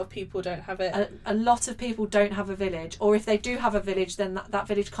 A lot of people don't have it. A lot of people don't have a village, or if they do have a village, then that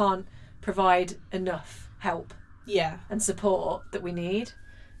village can't provide enough help and support that we need.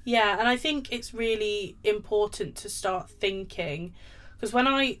 Yeah, and I think it's really important to start thinking, because when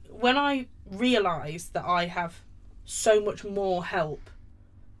I realised that I have so much more help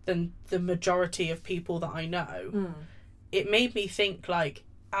than the majority of people that I know, it made me think, like,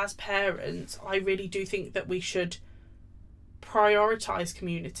 as parents, I really do think that we should prioritise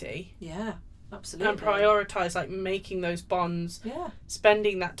community. Yeah, absolutely. And prioritise, like, making those bonds,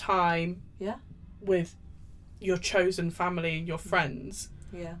 spending that time with your chosen family and your friends.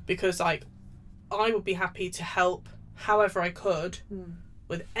 Yeah. Because, like, I would be happy to help however I could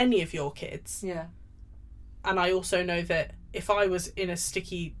with any of your kids. Yeah. And I also know that if I was in a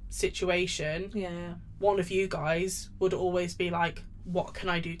sticky situation, one of you guys would always be like, what can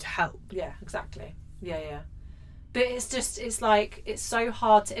I do to help? Yeah, exactly. Yeah. But it's like, it's so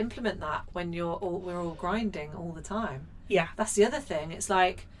hard to implement that when we're all grinding all the time. Yeah. That's the other thing. It's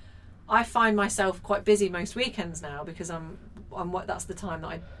like, I find myself quite busy most weekends now because that's the time that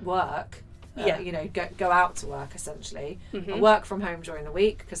I work. You know, go out to work essentially. I work from home during the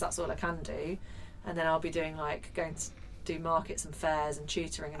week because that's all I can do, and then I'll be doing, like, going to do markets and fairs and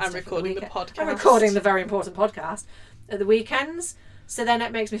tutoring and stuff recording the podcast. I'm recording the very important podcast at the weekends. So then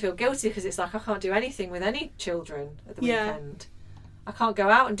it makes me feel guilty because it's like I can't do anything with any children at the weekend. I can't go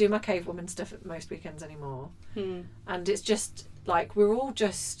out and do my Cavewomen stuff at most weekends anymore. And it's just like we're all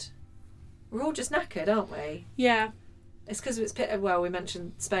just knackered, aren't we? Yeah. It's because we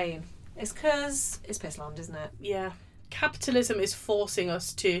mentioned Spain. It's because it's Pissland, isn't it? Yeah. Capitalism is forcing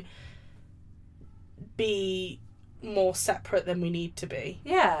us to be more separate than we need to be.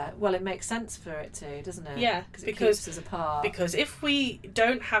 Yeah, well, it makes sense for it to, doesn't it? Yeah, because it keeps us apart. Because if we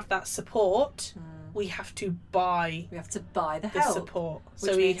don't have that support, we have to buy. We have to buy the help, support.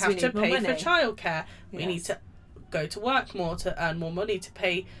 So we have to pay for childcare. We need to go to work more to earn more money to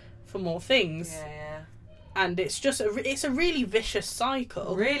pay for more things. Yeah. And it's just it's a really vicious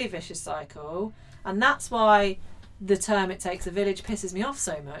cycle. Really vicious cycle, and that's why the term "it takes a village" pisses me off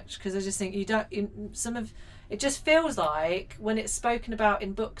so much, because I just think it just feels like when it's spoken about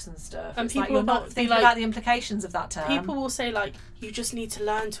in books and stuff, and it's people like you're not thinking about the implications of that term. People will say, like, you just need to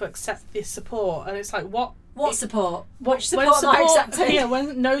learn to accept this support, and it's like, what support? Which support am I accepting? Yeah,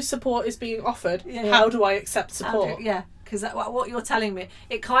 when no support is being offered, how do I accept support? Because what you're telling me,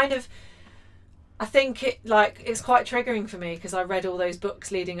 it kind of, I think it's quite triggering for me, because I read all those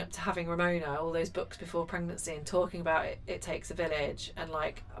books leading up to having Ramona, all those books before pregnancy, and talking about it takes a village, and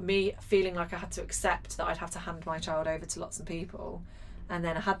like me feeling like I had to accept that I'd have to hand my child over to lots of people, and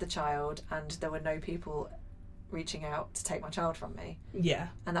then I had the child and there were no people reaching out to take my child from me. Yeah.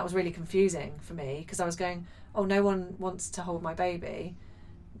 And that was really confusing for me, because I was going, oh, no one wants to hold my baby,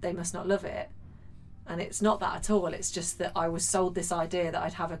 they must not love it. And it's not that at all. It's just that I was sold this idea that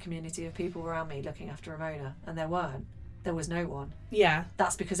I'd have a community of people around me looking after Ramona, and there weren't. There was no one. Yeah.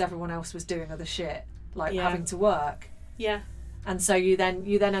 That's because everyone else was doing other shit, like having to work. Yeah. And so you then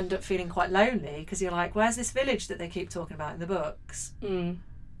end up feeling quite lonely, because you're like, where's this village that they keep talking about in the books?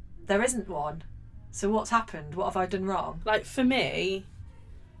 There isn't one. So what's happened? What have I done wrong? Like, for me,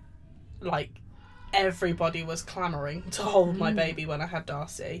 like, everybody was clamouring to hold my baby when I had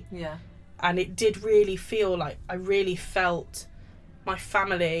Darcy. Yeah. And it did really feel like I really felt my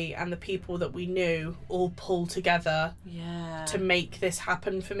family and the people that we knew all pull together to make this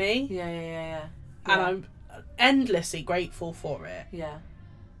happen for me. Yeah. And I'm endlessly grateful for it. Yeah.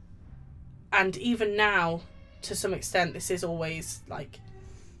 And even now, to some extent, this is always, like,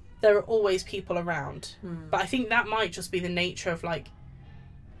 there are always people around. But I think that might just be the nature of, like,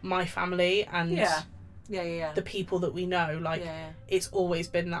 my family and... Yeah. the people that we know, like, it's always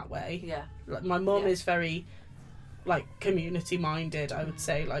been that way. Yeah. Like, my mum is very, like, community minded, I would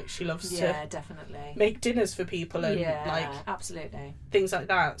say. Like, she loves to definitely make dinners for people and like absolutely things like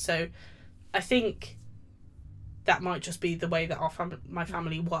that. So I think that might just be the way that my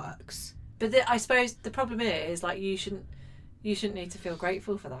family works. But I suppose the problem is, like, you shouldn't need to feel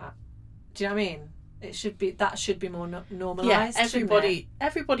grateful for that. Do you know what I mean? It should be more normalised. Yeah,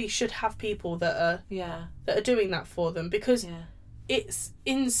 everybody should have people that are doing that for them, because it's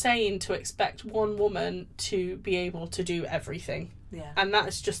insane to expect one woman to be able to do everything. Yeah. And that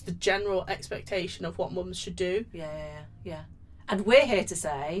is just the general expectation of what mums should do. Yeah. And we're here to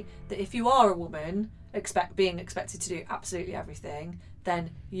say that if you are a woman being expected to do absolutely everything,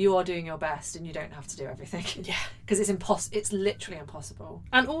 then you are doing your best and you don't have to do everything. Yeah. Because it's literally impossible.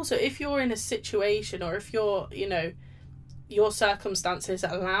 And also, if you're in a situation, or if you're, your circumstances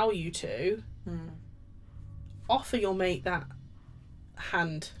allow you to, offer your mate that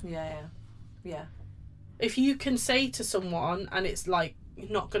hand. Yeah. If you can say to someone, and it's like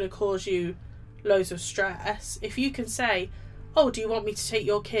not going to cause you loads of stress, if you can say, oh, do you want me to take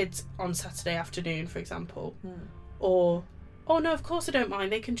your kids on Saturday afternoon, for example? Or, oh no, of course I don't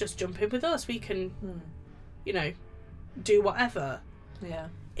mind, they can just jump in with us, we can you know, do whatever. Yeah.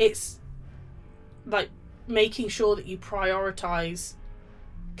 It's like making sure that you prioritise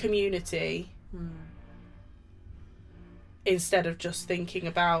community instead of just thinking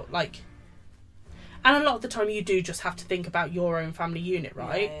about like, and a lot of the time you do just have to think about your own family unit,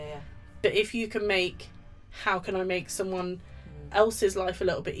 right? Yeah. But if you can make, how can I make someone else's life a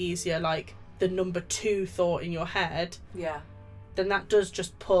little bit easier, like the number 2 thought in your head, then that does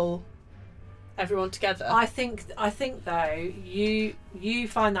just pull everyone together. I think though, you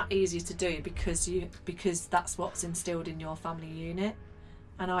find that easier to do because that's what's instilled in your family unit.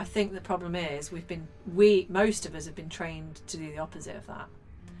 And I think the problem is most of us have been trained to do the opposite of that.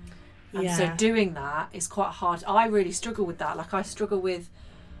 And so doing that is quite hard. I really struggle with that. Like I struggle with,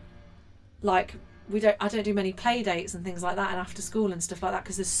 like, I don't do many play dates and things like that and after school and stuff like that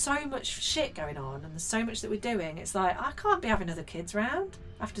because there's so much shit going on and there's so much that we're doing. It's like, I can't be having other kids around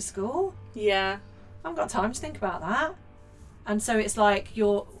after school. Yeah. I haven't got time to think about that. And so it's like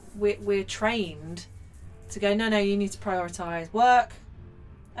we're trained to go, no, you need to prioritise work,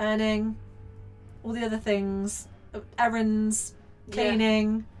 earning, all the other things, errands,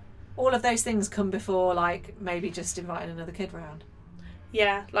 cleaning, all of those things come before like maybe just inviting another kid round.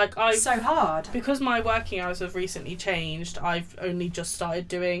 Yeah, like so hard. Because my working hours have recently changed, I've only just started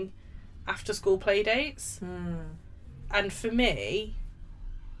doing after school play dates. And for me,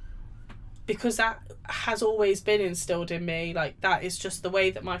 because that has always been instilled in me, like that is just the way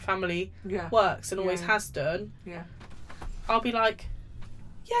that my family works and always has done. I'll be like,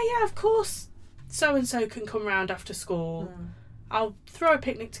 yeah, of course so and so can come round after school. I'll throw a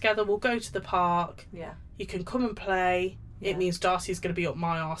picnic together, we'll go to the park. You can come and play. It means Darcy's going to be up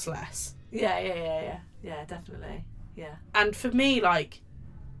my arse less. Yeah, definitely. Yeah. And for me, like,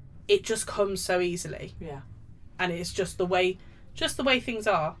 it just comes so easily. Yeah. And it's just the way things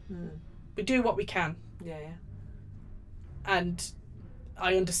are. We do what we can. Yeah. And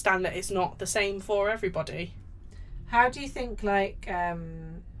I understand that it's not the same for everybody. How do you think, like,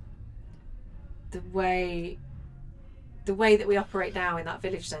 the way that we operate now in that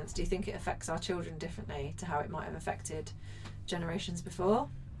village sense, do you think it affects our children differently to how it might have affected generations before?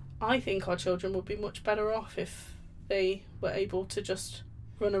 I think our children would be much better off if they were able to just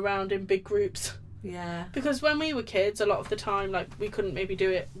run around in big groups. Yeah. Because when we were kids, a lot of the time, like, we couldn't maybe do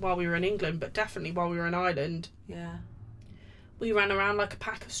it while we were in England, but definitely while we were in Ireland. Yeah. We ran around like a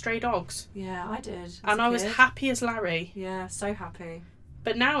pack of stray dogs. Yeah, I did. And I was happy as Larry. Yeah, so happy.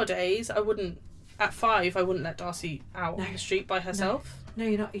 But nowadays, at 5, I wouldn't let Darcy out on the street by herself. No,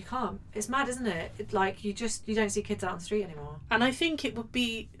 you're not. You can't. It's mad, isn't it? Like, you don't see kids out on the street anymore. And I think it would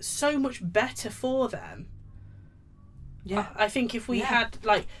be so much better for them. Yeah. I think if we had,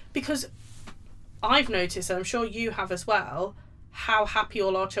 like, because I've noticed, and I'm sure you have as well, how happy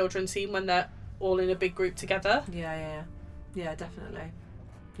all our children seem when they're all in a big group together. Yeah, definitely.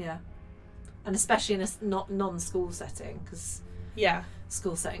 Yeah. And especially in a non-school setting, because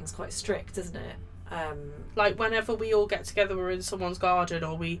school setting's quite strict, isn't it? Like whenever we all get together, we're in someone's garden,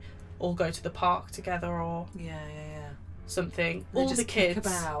 or we all go to the park together, or something. All the kids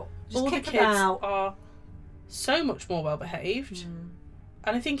are so much more well behaved,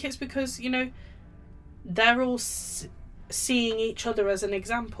 and I think it's because they're all seeing each other as an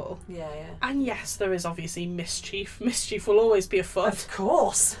example. And yes, there is obviously mischief. Mischief will always be afoot, of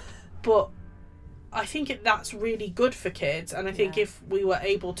course, but I think that's really good for kids, and I think if we were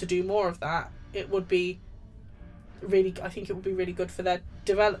able to do more of that, it would be really good for their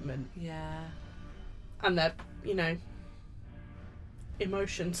development. And their,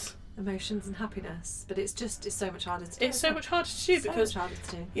 emotions and happiness. But it's so much harder to do. It's so much harder to do because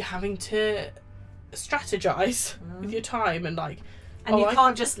you're having to strategize with your time and and you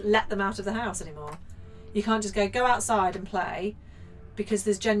can't just let them out of the house anymore. You can't just go outside and play because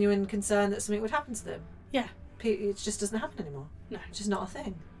there's genuine concern that something would happen to them. It just doesn't happen anymore. No, it's just not a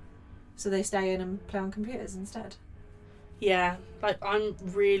thing. So they stay in and play on computers instead. I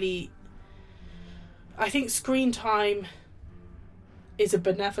think screen time is a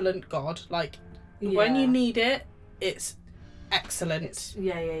benevolent god. When you need it, it's excellent.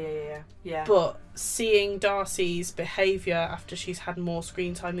 Yeah. But seeing Darcy's behaviour after she's had more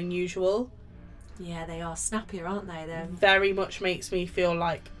screen time than usual, they are snappier, aren't they? They're very much makes me feel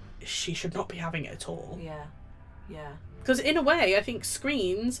like she should not be having it at all. Yeah. Because in a way, I think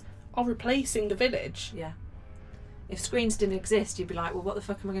screens are replacing the village. If screens didn't exist, you'd be like, well, what the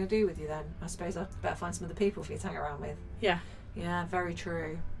fuck am I going to do with you then? I suppose I better find some other people for you to hang around with. Yeah. Yeah, very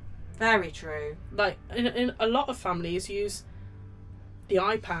true. Very true. Like, in a lot of families use the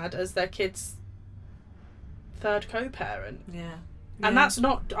iPad as their kid's third co-parent. Yeah. And that's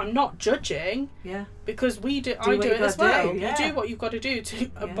not, I'm not judging. Yeah. Because I do it as well. Yeah. You do what you've got to do to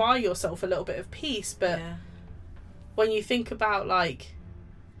buy yourself a little bit of peace. But when you think about, like,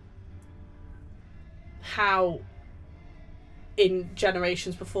 how in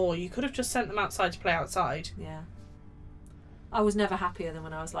generations before you could have just sent them outside to play outside. Yeah. I was never happier than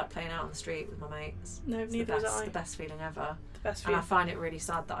when I was like playing out on the street with my mates. No, neither was I. It's the best feeling ever. The best feeling. And I find it really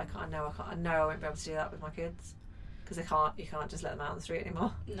sad that I know I won't be able to do that with my kids, because you can't just let them out on the street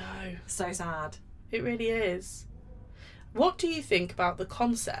anymore. No. It's so sad. It really is. What do you think about the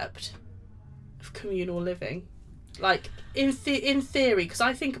concept of communal living? Like, in theory, because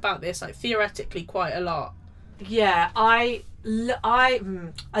I think about this, like, theoretically quite a lot. Yeah, I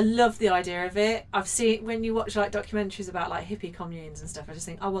love the idea of it. I've seen, when you watch like documentaries about like hippie communes and stuff, I just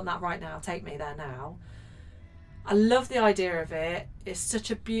think, I want that right now, take me there now. I love the idea of it. It's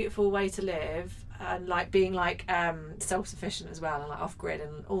such a beautiful way to live, and like being like self-sufficient as well, and like off-grid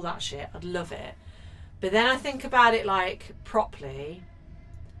and all that shit. I'd love it. But then I think about it like properly,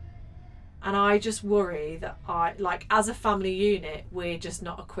 and I just worry that as a family unit, we're just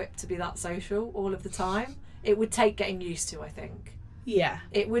not equipped to be that social all of the time. It would take getting used to, I think. Yeah.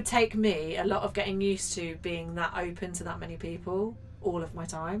 It would take me a lot of getting used to being that open to that many people all of my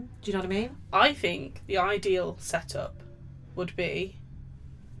time. Do you know what I mean? I think the ideal setup would be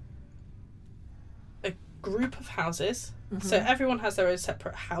a group of houses. Mm-hmm. So everyone has their own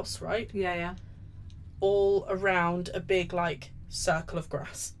separate house, right? Yeah, yeah. All around a big, like, circle of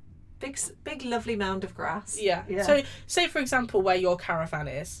grass. Big lovely mound of grass. Yeah. So, say, for example, where your caravan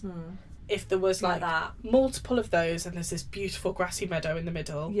is. If there was like that, multiple of those, and there's this beautiful grassy meadow in the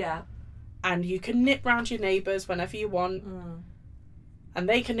middle, and you can nip round your neighbours whenever you want, and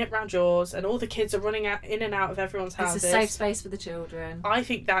they can nip round yours, and all the kids are running out in and out of everyone's houses. It's a safe space for the children. I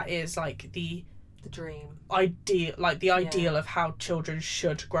think that is like the dream ideal, like the ideal of how children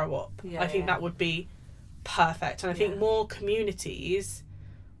should grow up. I think that would be perfect, and I think more communities,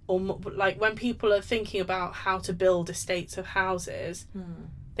 or like when people are thinking about how to build estates of houses.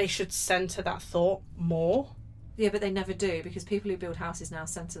 They should centre that thought more. Yeah, but they never do, because people who build houses now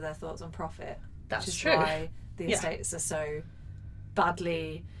centre their thoughts on profit. That's true. Why the estates are so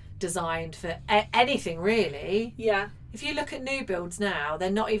badly designed for anything, really. Yeah. If you look at new builds now,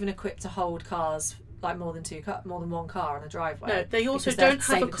 they're not even equipped to hold cars, like more than one car on a driveway. No, they also don't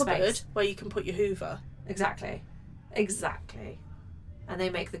have a cupboard where you can put your Hoover. Exactly. And they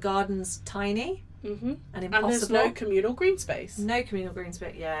make the gardens tiny. Mm-hmm. And impossible. And there's no communal green space.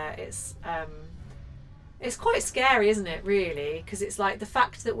 Yeah, it's quite scary, isn't it, really? Because it's like the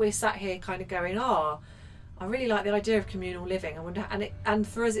fact that we're sat here kind of going, I really like the idea of communal living. I wonder, and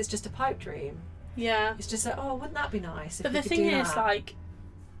for us it's just a pipe dream. Yeah. It's just like, wouldn't that be nice if But the thing is, like,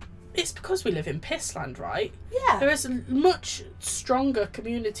 it's because we live in Pissland, right? Yeah. There is much stronger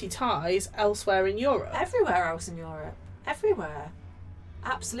community ties elsewhere in Europe. Everywhere else in Europe. Everywhere.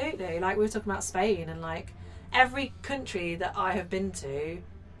 Absolutely. Like, we were talking about Spain, and like every country that I have been to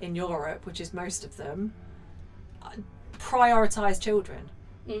in Europe, which is most of them, prioritise children.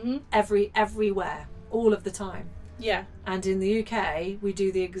 Mm-hmm. Everywhere, all of the time. Yeah. And in the UK, we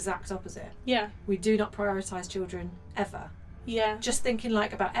do the exact opposite. Yeah. We do not prioritise children ever. Yeah. Just thinking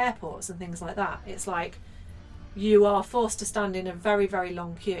like about airports and things like that. It's like you are forced to stand in a very, very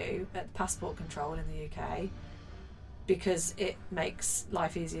long queue at passport control in the UK, because it makes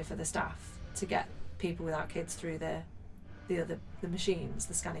life easier for the staff to get people without kids through the machines,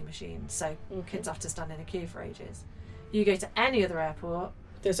 the scanning machines. So kids have to stand in a queue for ages. You go to any other airport,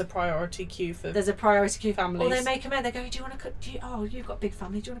 there's a priority queue for families. Or they make them in. They go, do you want to? You've got a big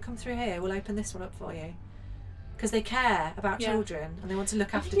family. Do you want to come through here? We'll open this one up for you. Because they care about children and they want to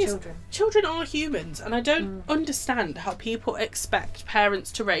look after children. Children are humans, and I don't understand how people expect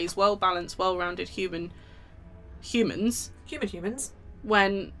parents to raise well-balanced, well-rounded humans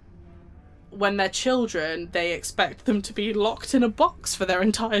when they're children, they expect them to be locked in a box for their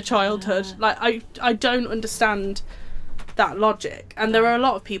entire childhood. Like, I don't understand that logic. And there are a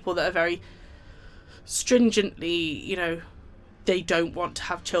lot of people that are very stringently, they don't want to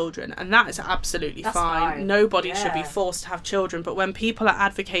have children, and that is absolutely fine. Nobody should be forced to have children. But when people are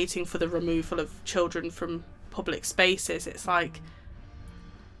advocating for the removal of children from public spaces, it's like,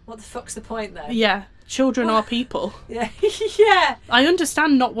 what the fuck's the point then? Yeah. Children are people. Yeah. I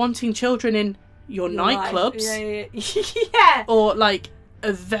understand not wanting children in your nightclubs. Yeah. Or like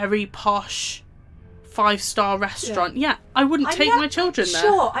a very posh 5-star restaurant. Yeah, I wouldn't take my children there.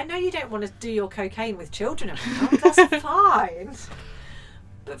 Sure, I know you don't want to do your cocaine with children around. That's fine.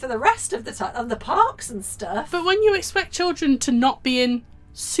 But for the rest of the time, and the parks and stuff. But when you expect children to not be in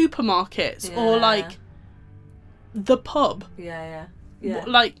supermarkets or like the pub, yeah.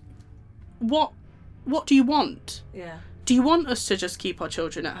 Like, what do you want? Yeah. Do you want us to just keep our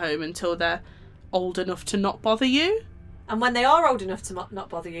children at home until they're old enough to not bother you? And when they are old enough to not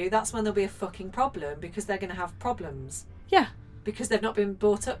bother you, that's when there'll be a fucking problem, because they're going to have problems. Yeah. Because they've not been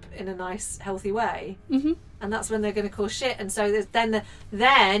brought up in a nice, healthy way. Mm-hmm. And that's when they're going to cause shit. And so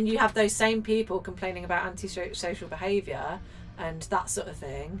then you have those same people complaining about antisocial behaviour and that sort of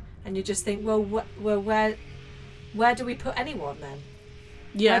thing. And you just think, well, where do we put anyone then?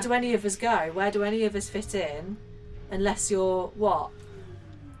 Yeah. Where do any of us go? Where do any of us fit in? Unless you're, what?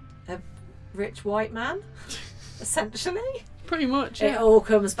 A rich white man? Essentially? Pretty much, yeah. It all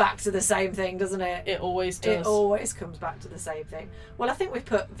comes back to the same thing, doesn't it? It always does. It always comes back to the same thing. Well, I think we've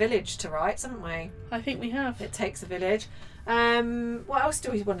put village to rights, haven't we? I think we have. It takes a village. What else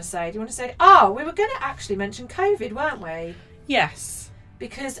do we want to say? Do you want to say... Oh, we were going to actually mention COVID, weren't we? Yes.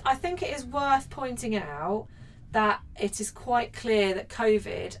 Because I think it is worth pointing out that it is quite clear that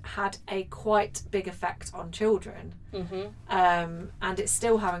COVID had a quite big effect on children. Mm-hmm. And it's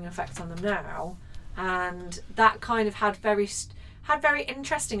still having an effect on them now. And that kind of had very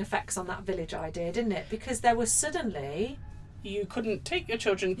interesting effects on that village idea, didn't it? Because there was suddenly... You couldn't take your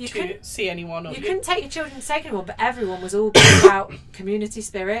children to see anyone. You couldn't take your children to see anyone, but everyone was all about community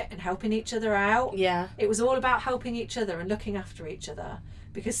spirit and helping each other out. Yeah. It was all about helping each other and looking after each other.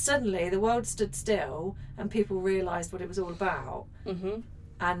 Because suddenly the world stood still and people realised what it was all about. Mm-hmm.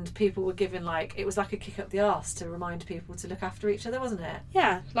 And people were given, like, it was like a kick up the arse to remind people to look after each other, wasn't it?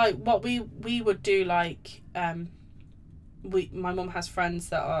 Yeah, like what we would do, like, my mum has friends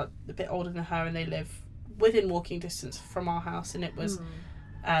that are a bit older than her and they live within walking distance from our house, and it was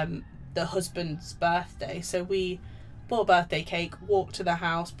the husband's birthday. So we bought a birthday cake, walked to the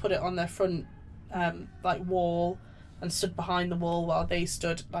house, put it on their front wall, and stood behind the wall while they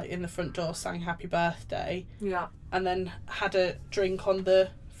stood like in the front door, sang happy birthday. Yeah. And then had a drink on the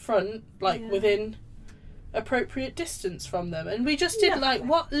front, within appropriate distance from them. And we just did like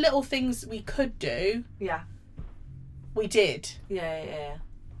what little things we could do. Yeah. We did.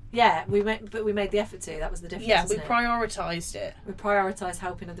 Yeah, we made the effort to. That was the difference. Yeah, we isn't it? prioritised it. We prioritised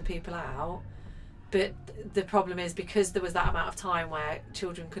helping other people out. But the problem is, because there was that amount of time where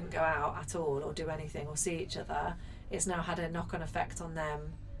children couldn't go out at all or do anything or see each other, it's now had a knock-on effect on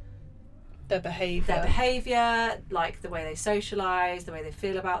them. Their behaviour, like the way they socialise, the way they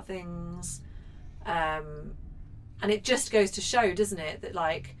feel about things. And it just goes to show, doesn't it, that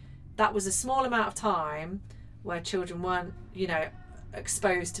like that was a small amount of time where children weren't,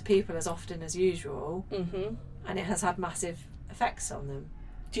 exposed to people as often as usual. Mm-hmm. And it has had massive effects on them.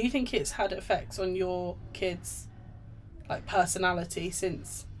 Do you think it's had effects on your kids' like personality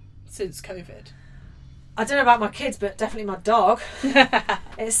since COVID? I don't know about my kids, but definitely my dog.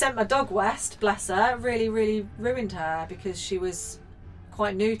 It sent my dog west, bless her. Really, really ruined her because she was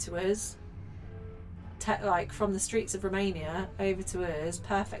quite new to us. Like from the streets of Romania over to us,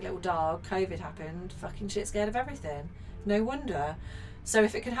 perfect little dog. COVID happened, fucking shit scared of everything. No wonder. So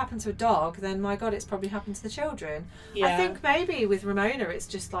if it could happen to a dog, then my God, it's probably happened to the children. Yeah. I think maybe with Ramona, it's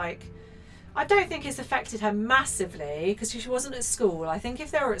just like, I don't think it's affected her massively because she wasn't at school. I think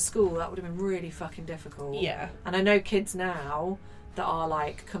if they were at school, that would have been really fucking difficult. Yeah. And I know kids now that are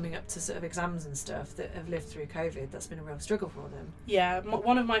like coming up to sort of exams and stuff that have lived through COVID, that's been a real struggle for them. Yeah.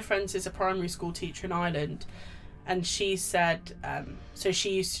 One of my friends is a primary school teacher in Ireland, and she said, so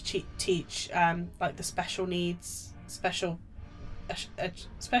she used to teach like the special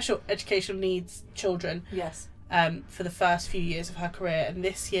educational needs children. Yes. For the first few years of her career, and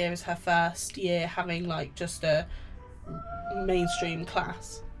this year is her first year having like just a mainstream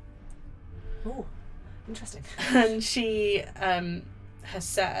class. Oh, interesting. And she has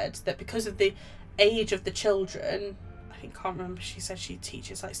said that because of the age of the children, I can't remember, she said she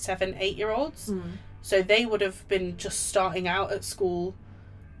teaches like 7-8-year-olds, so they would have been just starting out at school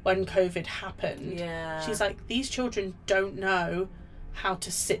when COVID happened. Yeah. She's like, these children don't know how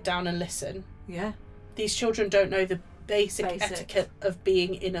to sit down and listen. Yeah. These children don't know the basic etiquette of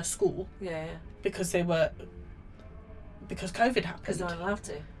being in a school. Yeah. Because COVID happened. Because they're not allowed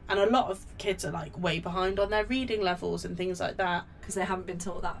to. And a lot of kids are like way behind on their reading levels and things like that. Because they haven't been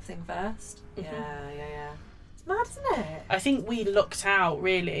taught that thing first. Mm-hmm. Yeah. It's mad, isn't it? I think we looked out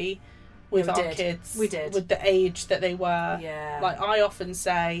really with our kids. We did. With the age that they were. Yeah. Like I often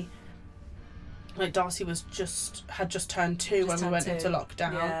say, like Darcy had just turned 2 when we went into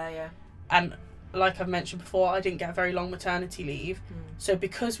lockdown. Yeah. And like I've mentioned before, I didn't get a very long maternity leave. So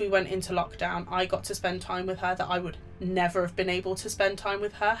because we went into lockdown, I got to spend time with her that I would never have been able to spend time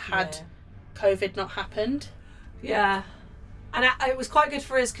with her had COVID not happened. Yeah. And it was quite good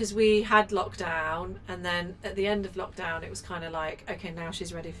for us because we had lockdown, and then at the end of lockdown it was kind of like, okay, now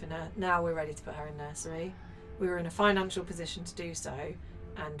she's ready for now we're ready to put her in nursery. We were in a financial position to do so,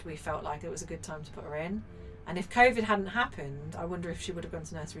 and we felt like it was a good time to put her in. And if COVID hadn't happened, I wonder if she would have gone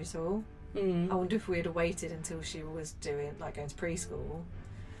to nursery at all. I wonder if we'd have waited until she was going to preschool.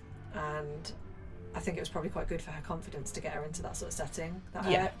 And I think it was probably quite good for her confidence to get her into that sort of setting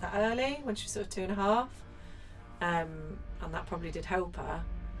that early, when she was sort of 2.5. And that probably did help her.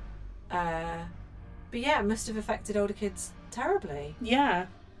 But yeah, it must have affected older kids terribly. Yeah.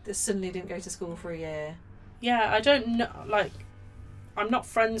 That suddenly didn't go to school for a year. Yeah, I don't know, like, I'm not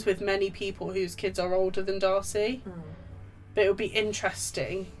friends with many people whose kids are older than Darcy. But it would be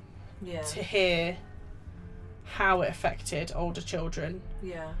interesting to hear how it affected older children.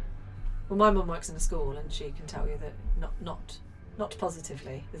 Yeah. Well, my mum works in a school, and she can tell you that not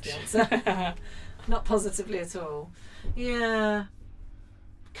positively is the answer. Not positively at all. Yeah.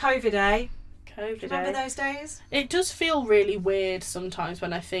 COVID, eh? COVID, do you remember those days? It does feel really weird sometimes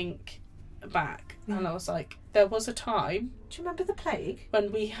when I think back. And I was like, there was a time... Do you remember the plague?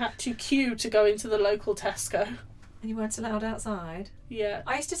 When we had to queue to go into the local Tesco. And you weren't allowed outside? Yeah.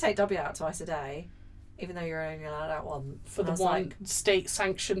 I used to take Dobby out twice a day, even though you're only allowed out once. For the one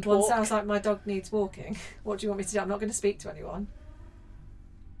state-sanctioned walk. Once I was like, my dog needs walking. What do you want me to do? I'm not going to speak to anyone.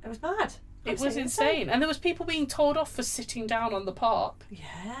 It was mad. It was insane. And there was people being told off for sitting down on the park.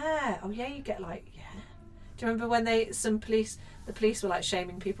 Yeah. Oh, yeah, you get like... Yeah. Do you remember when the police were like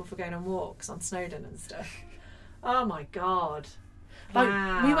shaming people for going on walks on Snowdon and stuff? Oh, my God. Like,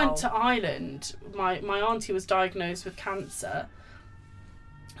 wow. We went to Ireland. My auntie was diagnosed with cancer.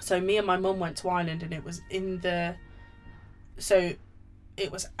 So me and my mum went to Ireland, and it was so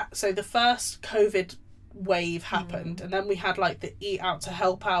the first COVID wave happened, and then we had like the Eat Out to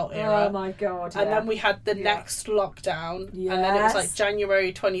Help Out era. Oh my God. And then we had the next lockdown. Yes. And then it was like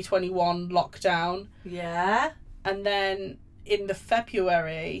January 2021 lockdown. Yeah. And then in the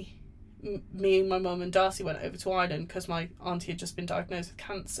February, me and my mum and Darcy went over to Ireland because my auntie had just been diagnosed with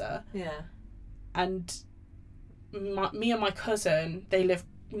cancer. Yeah. And me and my cousin, they live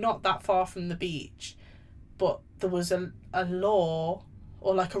not that far from the beach, but there was a law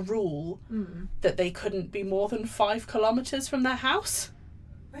or like a rule that they couldn't be more than 5 kilometres from their house.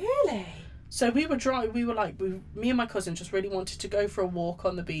 Really? So me and my cousin just really wanted to go for a walk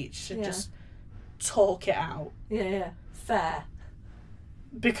on the beach and just talk it out. Yeah. Fair.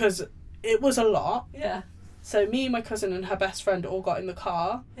 Because it was a lot. Yeah. So me, my cousin and her best friend all got in the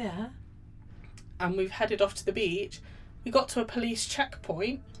car. Yeah. And we've headed off to the beach. We got to a police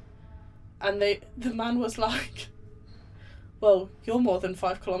checkpoint, and the man was like, well, you're more than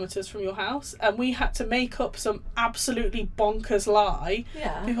 5 kilometres from your house. And we had to make up some absolutely bonkers lie.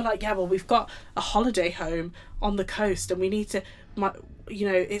 Yeah. We were like, yeah, well, we've got a holiday home on the coast, and we need to,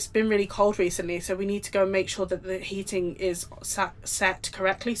 it's been really cold recently, so we need to go and make sure that the heating is set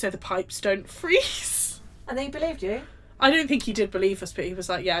correctly so the pipes don't freeze. And they believed you? I don't think he did believe us, but he was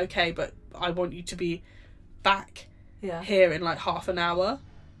like, yeah, okay, but I want you to be back here in like half an hour.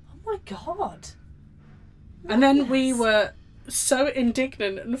 Oh my God. And then we were so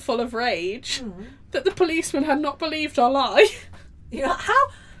indignant and full of rage that the policeman had not believed our lie.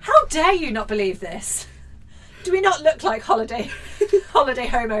 How dare you not believe this? Do we not look like holiday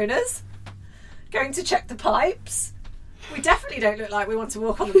homeowners going to check the pipes? We definitely don't look like we want to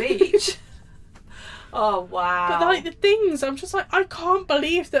walk on the beach. Oh, wow. But like the things, I'm just like, I can't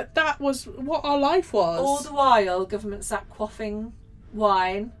believe that was what our life was. All the while, government sat quaffing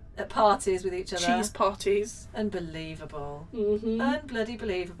wine at parties with each other. Cheese parties. Unbelievable. Mm-hmm. Unbloody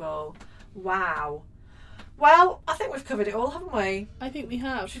believable. Wow. Well, I think we've covered it all, haven't we? I think we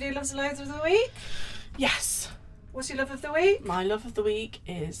have. Should we do Loves and Loathes of the Week? Yes. What's your love of the week? My love of the week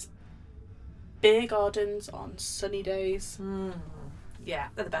is beer gardens on sunny days. Yeah,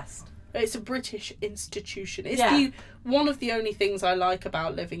 they're the best. It's a British institution. It's one of the only things I like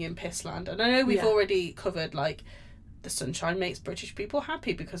about living in Pissland. And I know we've already covered, like, the sunshine makes British people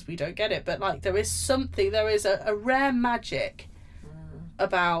happy because we don't get it. But, like, there is a rare magic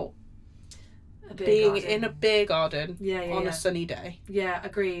about being in a beer garden on a sunny day. Yeah,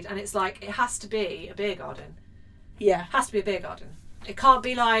 agreed. And it's like, it has to be a beer garden. Yeah. It has to be a beer garden. It can't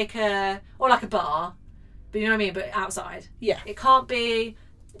be like a bar, but you know what I mean? But outside. Yeah. It can't be...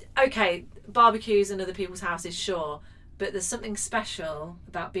 Okay, barbecues in other people's houses, sure, but there's something special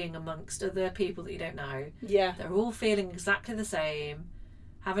about being amongst other people that you don't know. Yeah. They're all feeling exactly the same.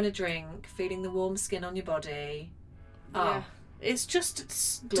 having a drink, feeling the warm skin on your body. Yeah. It's just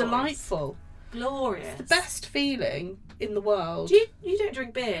Glorious. delightful. Glorious. It's the best feeling in the world. You don't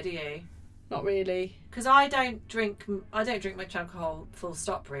drink beer, do you? Not really. Because I don't drink much alcohol, full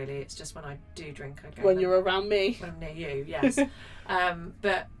stop, really. It's just when I do drink, I go... When you're around me. When I'm near you, yes.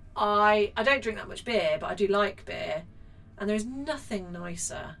 But I don't drink that much beer, but I do like beer. And there is nothing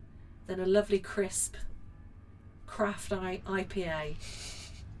nicer than a lovely, crisp craft IPA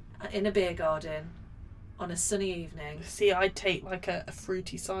in a beer garden on a sunny evening. See, I'd take like a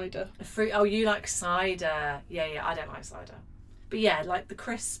fruity cider. Oh, you like cider. Yeah, I don't like cider. But yeah, like the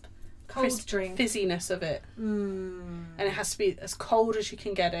crisp drink. Fizziness of it. And it has to be as cold as you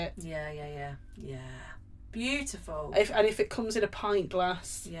can get it. Yeah. Beautiful. If it comes in a pint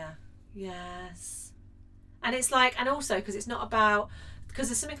glass. Yeah. Yes. And it's like, and also because it's not about, because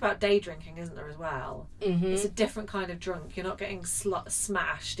there's something about day drinking, isn't there, as well? Mm-hmm. It's a different kind of drunk. You're not getting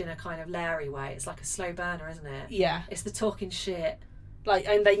smashed in a kind of Larry way. It's like a slow burner, isn't it? Yeah. It's the talking shit. Like,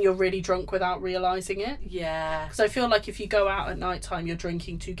 and then you're really drunk without realising it. Yeah. Because I feel like if you go out at night time, you're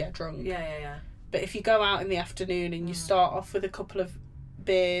drinking to get drunk. Yeah. But if you go out in the afternoon and you start off with a couple of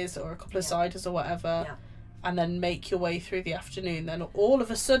beers or a couple of ciders or whatever, and then make your way through the afternoon, then all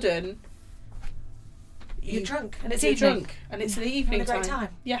of a sudden you're drunk, and it's the having evening a great time.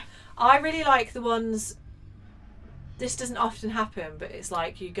 Yeah. I really like the ones. This doesn't often happen, but it's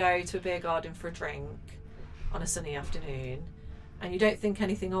like you go to a beer garden for a drink on a sunny afternoon, and you don't think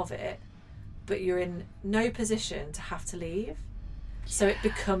anything of it, but you're in no position to have to leave, so it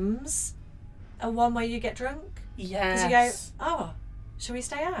becomes a one where you get drunk. Yes. Because you go, oh, shall we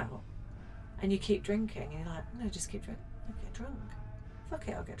stay out? And you keep drinking, and you're like, no, just keep drinking. I'll get drunk. Fuck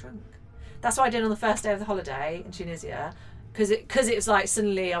it, I'll get drunk. That's what I did on the first day of the holiday in Tunisia, because it was like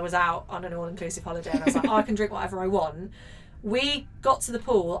suddenly I was out on an all-inclusive holiday, and I was like, oh, I can drink whatever I want. We got to the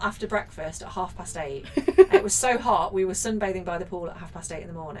pool after breakfast at 8:30. It was so hot, we were sunbathing by the pool at 8:30 in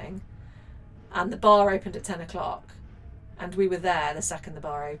the morning, and the bar opened at 10 o'clock, and we were there the second the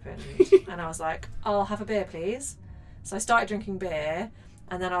bar opened. And I was like, I'll have a beer, please. So I started drinking beer,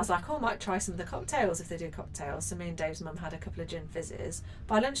 and then I was like, oh, I might try some of the cocktails if they do cocktails. So me and Dave's mum had a couple of gin fizzes.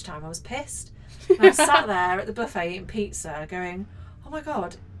 By lunchtime, I was pissed. And I sat there at the buffet eating pizza going, oh my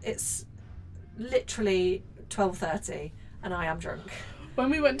God, it's literally 12:30 and I am drunk. When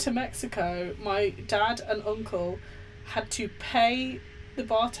we went to Mexico, my dad and uncle had to pay the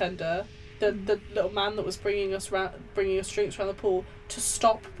bartender, the little man that was bringing us drinks around the pool, to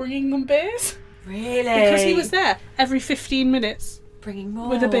stop bringing them beers. Really? Because he was there every 15 minutes. Bringing more.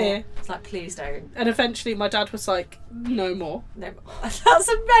 With a beer. It's like, please don't. And eventually my dad was like, no more. No more. That's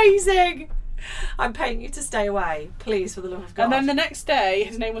amazing. I'm paying you to stay away. Please, for the love of God. And then the next day,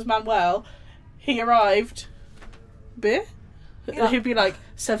 his name was Manuel, he arrived, beer? Yeah. And he'd be like,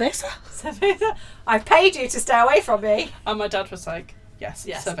 cerveza? Cerveza. I've paid you to stay away from me. And my dad was like, yes,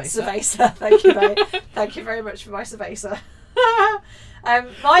 cerveza. Cerveza. Thank you very much for my cerveza.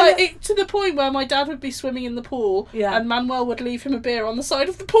 To the point where my dad would be swimming in the pool, and Manuel would leave him a beer on the side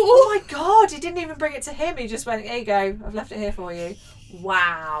of the pool. Oh my God, he didn't even bring it to him. He just went, here you go, I've left it here for you.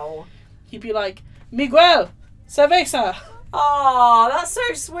 Wow. He'd be like, Miguel, cerveza. Oh, that's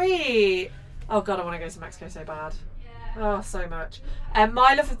so sweet. Oh God, I want to go to Mexico so bad. Oh, so much.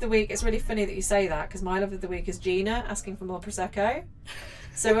 My love of the week, it's really funny that you say that, because my love of the week is Gina asking for more Prosecco.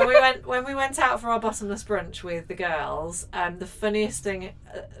 So when we went out for our bottomless brunch with the girls, the funniest thing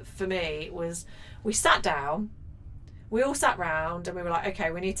for me was we sat down, we all sat round, and we were like,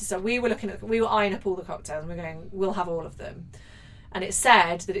 okay, we need to. So we were eyeing up all the cocktails, and we were going, we'll have all of them. And it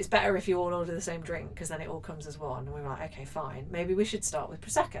said that it's better if you all order the same drink, because then it all comes as one. And we were like, okay, fine, maybe we should start with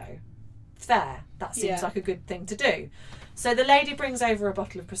Prosecco. Fair. That seems like a good thing to do. So the lady brings over a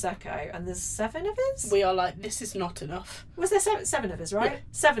bottle of Prosecco, and there's 7 of us. We are like, this is not enough. Was there 7 of us, right? Yeah.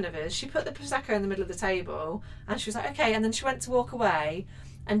 7 of us. She put the Prosecco in the middle of the table, and she was like, okay. And then she went to walk away,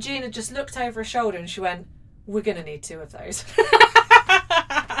 and Gina just looked over her shoulder, and she went, we're going to need 2 of those.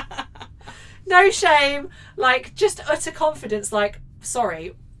 No shame. Like, just utter confidence. Like,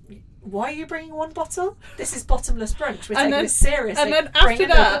 sorry, why are you bringing 1 bottle? This is bottomless brunch. We're taking this seriously. And then bring after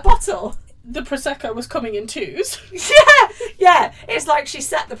that, bottle. The Prosecco was coming in 2s. Yeah. It's like she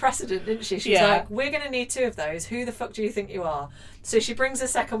set the precedent, didn't she? She was like, we're going to need 2 of those. Who the fuck do you think you are? So she brings a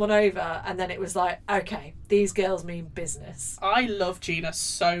second one over, and then it was like, okay, these girls mean business. I love Gina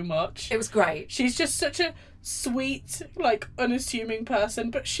so much. It was great. She's just such a sweet, like, unassuming person,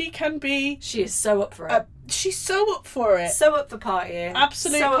 but she can be... She is so up for it. She's so up for it. So up for partying.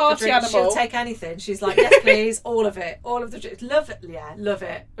 Absolute so party animal. She'll take anything. She's like, yes, please, all of it. All of the drinks. Love it. Yeah, love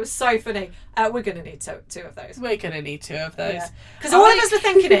it. It was so funny. We're going to need two of those. We're going to need 2 of those. Because all of us were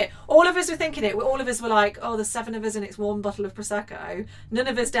thinking it. All of us were thinking it. All of us were like, oh, there's 7 of us and it's 1 bottle of Prosecco. None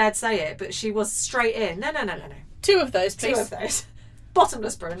of us dared say it, but she was straight in. No. 2 of those, please. 2 of those.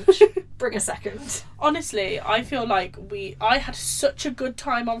 Bottomless brunch. Bring a second. Honestly, I feel like I had such a good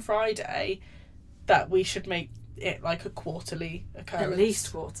time on Friday that we should make it like a quarterly occurrence. At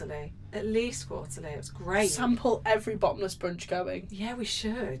least quarterly. It was great. Sample every bottomless brunch going. Yeah, we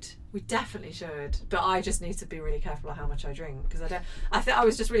should. We definitely should. But I just need to be really careful of how much I drink, because I think I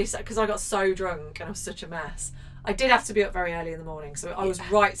was just really sad because I got so drunk and I was such a mess. I did have to be up very early in the morning, so I was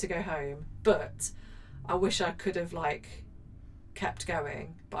right to go home. But I wish I could have kept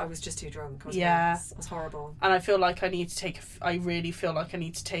going, but I was just too drunk. It was horrible. And I feel like I really feel like I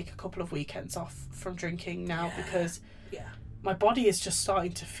need to take a couple of weekends off from drinking now, because my body is just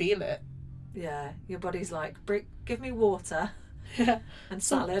starting to feel it. Yeah, your body's like, give me water. And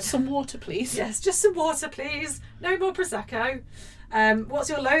salad. Some water, please. Yes, just some water, please. No more Prosecco. What's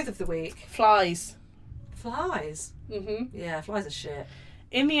your loathe of the week? Flies. Flies? Mm-hmm. Yeah, flies are shit.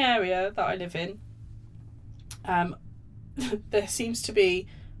 In the area that I live in, there seems to be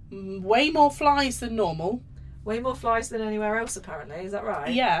way more flies than normal. Way more flies than anywhere else, apparently. Is that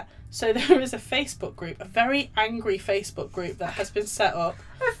right? Yeah. So there is a Facebook group, a very angry Facebook group that has been set up.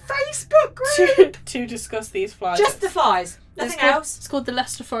 A Facebook group? To discuss these flies. Just the flies? Nothing else? It's called the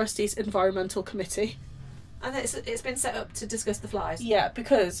Leicester Forest East Environmental Committee. And it's been set up to discuss the flies? Yeah,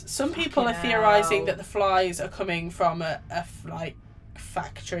 because some people are theorising that the flies are coming from a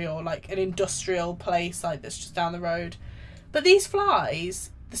factory or like an industrial place like that's just down the road. But these flies,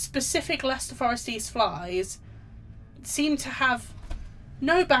 the specific Leicester Forest East flies, seem to have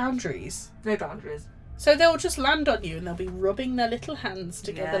no boundaries. No boundaries. So they'll just land on you and they'll be rubbing their little hands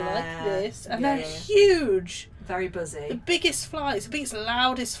together like this. And they're huge. Very buzzy. The biggest flies, the biggest,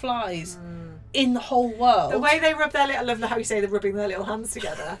 loudest flies in the whole world. The way they rub their little... I love how you say they're rubbing their little hands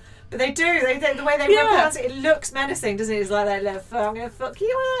together. But they do. The way they rub their hands, it looks menacing, doesn't it? It's like they're like, I'm going to fuck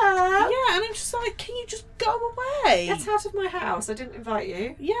you up. Yeah, and I'm just like, can you just go away? Get out of my house. I didn't invite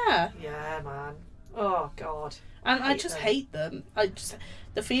you. Yeah. Yeah, man. Oh, God. And I just hate them.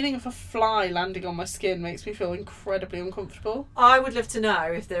 The feeling of a fly landing on my skin makes me feel incredibly uncomfortable. I would love to know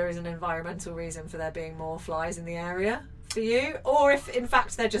if there is an environmental reason for there being more flies in the area for you, or if in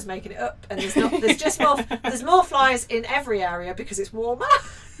fact they're just making it up and there's more flies in every area because it's warmer.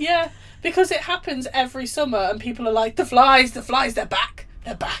 Yeah, because it happens every summer and people are like, the flies, they're back.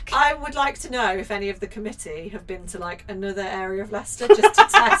 They're back. I would like to know if any of the committee have been to like another area of Leicester just to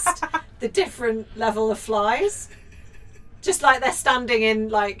test the different level of flies. Just like they're standing in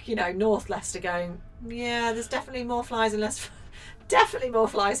like, North Leicester going, yeah, there's definitely more flies in Leicester. Definitely more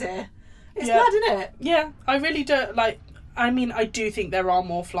flies here. It's mad, isn't it? Yeah, I really don't I do think there are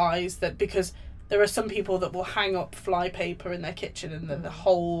more flies because there are some people that will hang up fly paper in their kitchen and the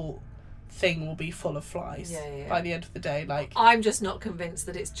whole thing will be full of flies by the end of the day. Like, I'm just not convinced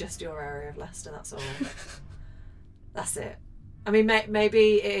that it's just your area of Leicester, that's all. That's it. I mean,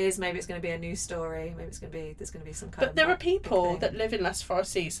 maybe it is. Maybe it's going to be a news story. Maybe there's going to be some kind of... But there are people that live in Leicester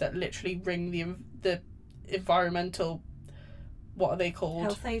Forest East that literally ring the environmental... What are they called?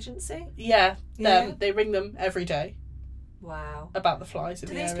 Health agency? Yeah, them. They ring them every day. Wow. About the flies in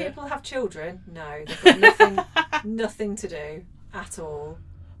the area. Do these people have children? No, they've got nothing to do at all.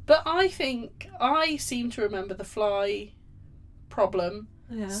 But I seem to remember the fly problem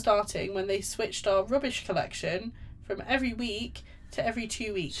starting when they switched our rubbish collection from every week to every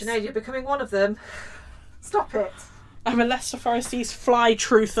 2 weeks. Sinead, you're becoming one of them. Stop it. I'm a Leicester Forest East fly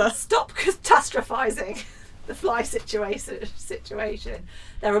truther. Stop catastrophising the fly situation.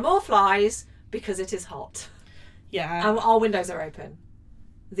 There are more flies because it is hot. Yeah. And our windows are open.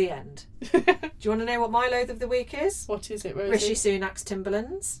 The end. Do you want to know what my loathe of the week is? What is it, Rosie? Rishi Sunak's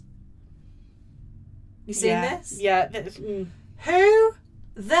Timberlands. You seen this? Yeah. Who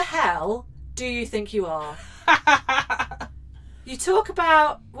the hell do you think you are? You talk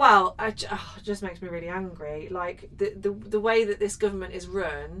about, it just makes me really angry. Like the way that this government is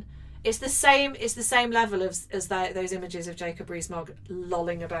run, it's the same level as those images of Jacob Rees-Mogg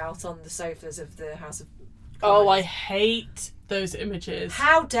lolling about on the sofas of the House of Commons. Oh, I hate those images.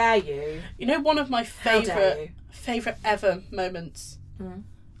 How dare you? You know, one of my favourite ever moments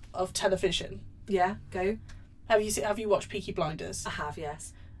of television. Yeah, go. Have you watched Peaky Blinders? I have,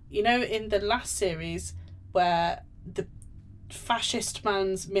 yes. You know, in the last series where the fascist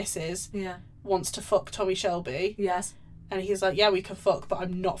man's missus wants to fuck Tommy Shelby. Yes. And he's like, yeah, we can fuck, but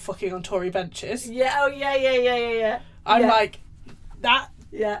I'm not fucking on Tory benches. Yeah, oh yeah. I'm like, that...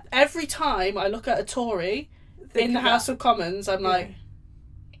 Yeah. Every time I look at a Tory in the House of Commons, I'm like...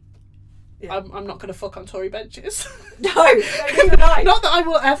 Yeah. I'm not going to fuck on Tory benches. No, neither am I. Not that I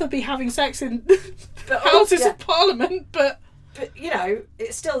will ever be having sex in Houses of Parliament, but you know,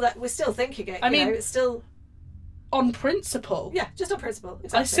 it's still that we're still thinking it. I mean, it's still on principle. Yeah, just on principle.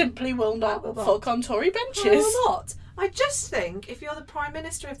 Exactly. I simply will not fuck on Tory benches. I will not. I just think if you're the Prime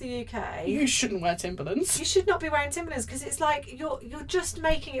Minister of the UK, you shouldn't wear Timberlands. You should not be wearing Timberlands because it's like you're just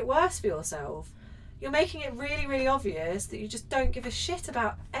making it worse for yourself. You're making it really, really obvious that you just don't give a shit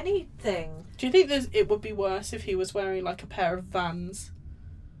about anything. Do you think it would be worse if he was wearing like a pair of Vans?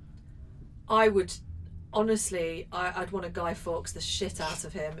 I would, honestly, I'd want to Guy Fawkes the shit out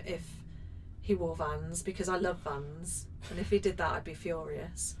of him if he wore Vans, because I love Vans. And if he did that, I'd be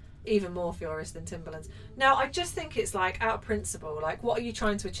furious. Even more furious than Timberlands. No, I just think it's like out of principle. Like, what are you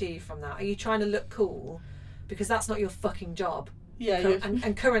trying to achieve from that? Are you trying to look cool? Because that's not your fucking job. Yeah.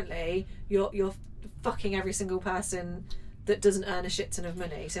 And currently, you're fucking every single person that doesn't earn a shit ton of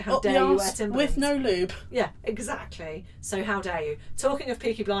money. So how dare you wear Timberlands? With no lube. Yeah, exactly. So how dare you? Talking of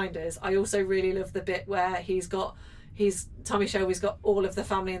Peaky Blinders, I also really love the bit where Tommy Shelby's got all of the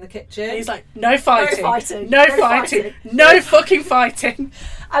family in the kitchen. And he's like, no fighting. No fucking fighting.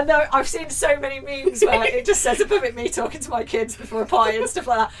 And I've seen so many memes where it just says above it, me talking to my kids before a party and stuff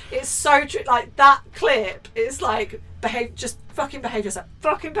like that. It's so true. Like, that clip is like, just fucking behave yourself.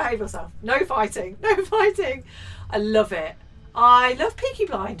 Fucking behave yourself. No fighting. I love it. I love Peaky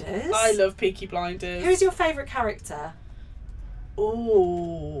Blinders. I love Peaky Blinders. Who's your favourite character?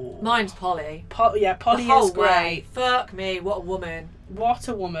 Oh, mine's Polly. Polly is great. Fuck me, what a woman. What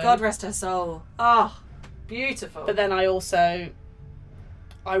a woman. God rest her soul. Oh, beautiful. But then I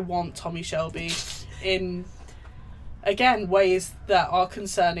want Tommy Shelby in, again, ways that are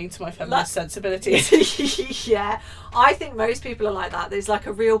concerning to my feminist sensibilities. Yeah, I think most people are like that. There's like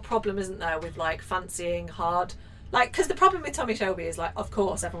a real problem, isn't there, with like fancying hard... Like, because the problem with Tommy Shelby is, like, of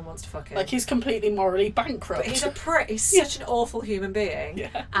course everyone wants to fuck him. Like, he's completely morally bankrupt. But he's such an awful human being.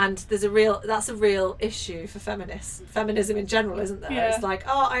 Yeah. And that's a real issue for feminists. Feminism in general, isn't there? Yeah. It's like,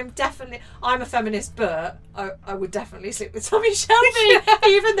 I'm a feminist, but I would definitely sleep with Tommy Shelby,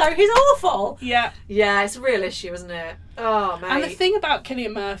 even though he's awful. Yeah. Yeah, it's a real issue, isn't it? Oh, mate. And the thing about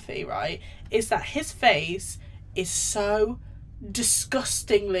Cillian Murphy, right, is that his face is so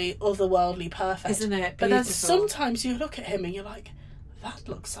disgustingly otherworldly perfect, isn't it? Beautiful. But then sometimes you look at him and you're like, that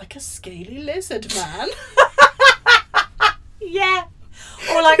looks like a scaly lizard man. Yeah.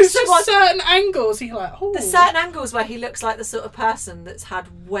 Or like certain angles you're like, oh. The certain angles where he looks like the sort of person that's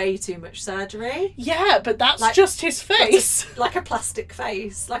had way too much surgery. Yeah, but that's like, just his face. Like a plastic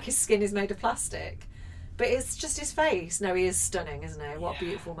face. Like his skin is made of plastic. But it's just his face. No, he is stunning, isn't he? What a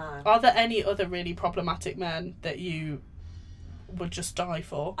beautiful man. Are there any other really problematic men that you would just die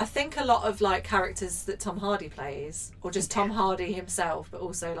for? I think a lot of like characters that Tom Hardy plays, or just Tom Hardy himself, but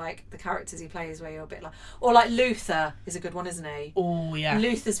also like the characters he plays where you're a bit like, or like Luther is a good one, isn't he? Oh yeah,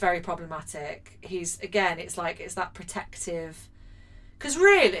 Luther's very problematic. He's, again, it's that protective, because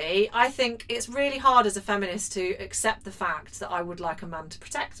really I think it's really hard as a feminist to accept the fact that I would like a man to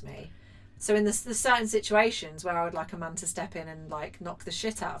protect me. So in the certain situations where I would like a man to step in and like knock the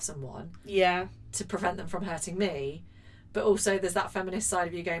shit out of someone, yeah, to prevent them from hurting me. But also there's that feminist side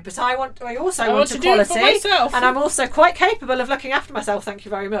of you going, but I also want equality, do it for myself. And I'm also quite capable of looking after myself, thank you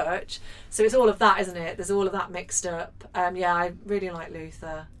very much. So it's all of that, isn't it? There's all of that mixed up. Yeah, I really like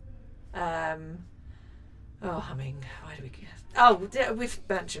Luther. Why do we... we've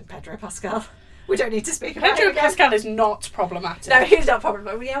mentioned Pedro Pascal. We don't need to speak about Pedro Pascal is not problematic. No, he's not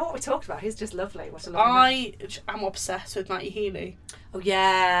problematic. Yeah, what we talked about, he's just lovely. What a lovely man. I am obsessed with Matty Healy. Oh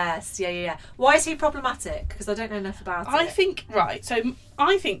yes, yeah. Why is he problematic? Because I don't know enough about it. I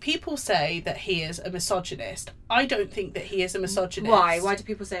think people say that he is a misogynist. I don't think that he is a misogynist. Why? Why do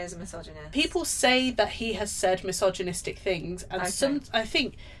people say he's a misogynist? People say that he has said misogynistic things, and I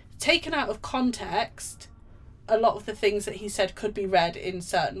think, taken out of context, a lot of the things that he said could be read in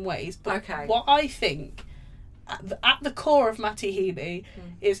certain ways. But what I think, at the core of Matty Healy,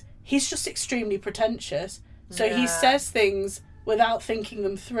 is he's just extremely pretentious. So he says things without thinking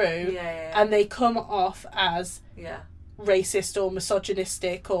them through, and they come off as racist or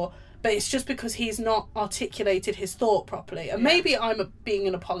misogynistic, but it's just because he's not articulated his thought properly. And maybe I'm being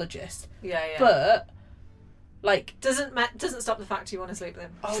an apologist. But like, doesn't stop the fact you want to sleep with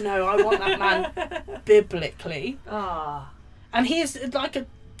him. Oh no, I want that man biblically. Ah. And he is like a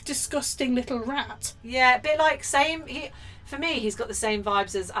disgusting little rat. Yeah, a bit like For me, he's got the same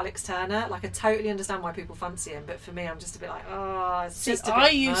vibes as Alex Turner. Like, I totally understand why people fancy him, but for me, I'm just a bit like, oh, it's just a bit I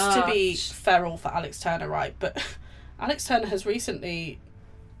used to be much. feral for Alex Turner, right? But Alex Turner has recently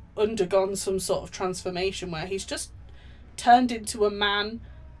undergone some sort of transformation where he's just turned into a man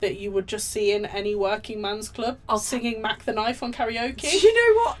that you would just see in any working man's club singing Mac the Knife on karaoke.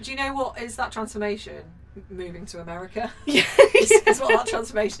 Do you know what is that transformation? Moving to America. Yeah. is what that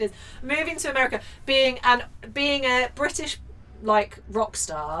transformation is. Moving to America, being a British like rock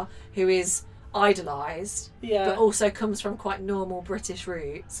star who is idolised, but also comes from quite normal British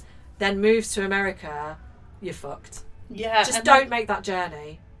roots, then moves to America, you're fucked. Yeah. Just don't make that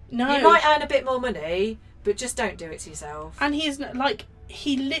journey. No. You might earn a bit more money, but just don't do it to yourself. And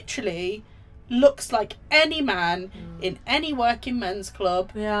he literally looks like any man in any working men's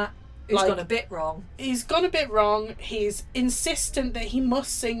club. Yeah. Who's gone a bit wrong. He's gone a bit wrong. He's insistent that he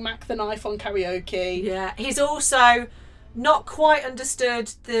must sing Mac the Knife on karaoke. Yeah. He's also not quite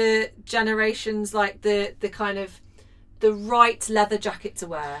understood the generations, like the kind of the right leather jacket to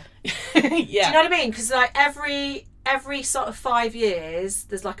wear. Yeah. Do you know what I mean? Because like every sort of 5 years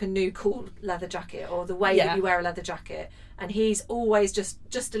there's like a new cool leather jacket, or the way that you wear a leather jacket, and he's always just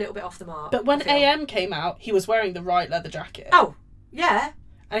a little bit off the mark. But when AM came out, he was wearing the right leather jacket. Oh, yeah.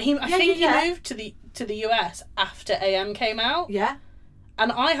 And I think he moved to the US after AM came out. Yeah.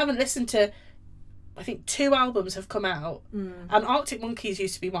 And I haven't listened to, I think 2 albums have come out. And Arctic Monkeys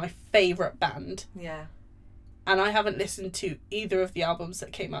used to be my favourite band. Yeah. And I haven't listened to either of the albums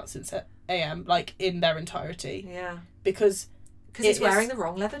that came out since AM, like in their entirety. Yeah. Because he's wearing the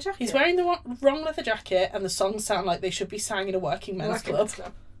wrong leather jacket. He's wearing the wrong leather jacket, and the songs sound like they should be sang in a working men's club.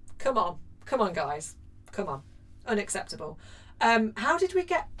 Come on, guys. Come on. Unacceptable. How did we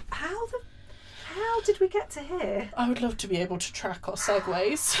get to here? I would love to be able to track our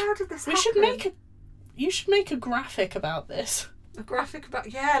segues. How did this happen? You should make a graphic about this. A graphic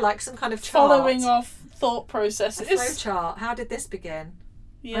about, like some kind of chart. Following our thought processes. A flow chart. How did this begin?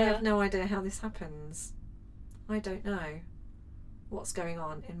 Yeah. I have no idea how this happens. I don't know what's going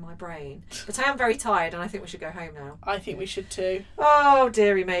on in my brain. But I am very tired, and I think we should go home now. I think we should too. Oh,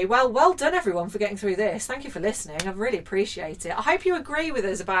 dearie me. Well done, everyone, for getting through this. Thank you for listening. I really appreciate it. I hope you agree with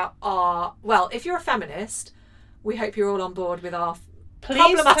us about if you're a feminist, we hope you're all on board with our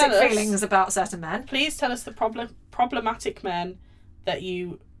problematic feelings about certain men. Please tell us the problematic men that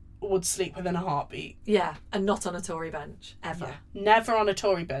you would sleep with in a heartbeat. Yeah, and not on a Tory bench, ever. Yeah. Never on a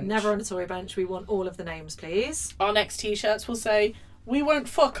Tory bench. Never on a Tory bench. We want all of the names, please. Our next t-shirts will say, "We won't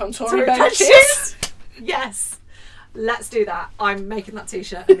fuck on Tory benches." Yes. Let's do that. I'm making that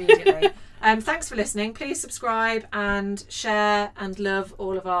t-shirt immediately. Thanks for listening. Please subscribe and share and love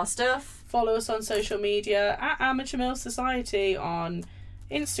all of our stuff. Follow us on social media at Amateur Mill Society on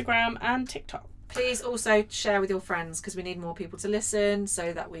Instagram and TikTok. Please also share with your friends, because we need more people to listen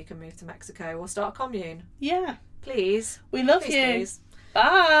so that we can move to Mexico or start a commune. Yeah. Please. We love you. Please. Bye.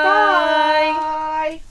 Bye.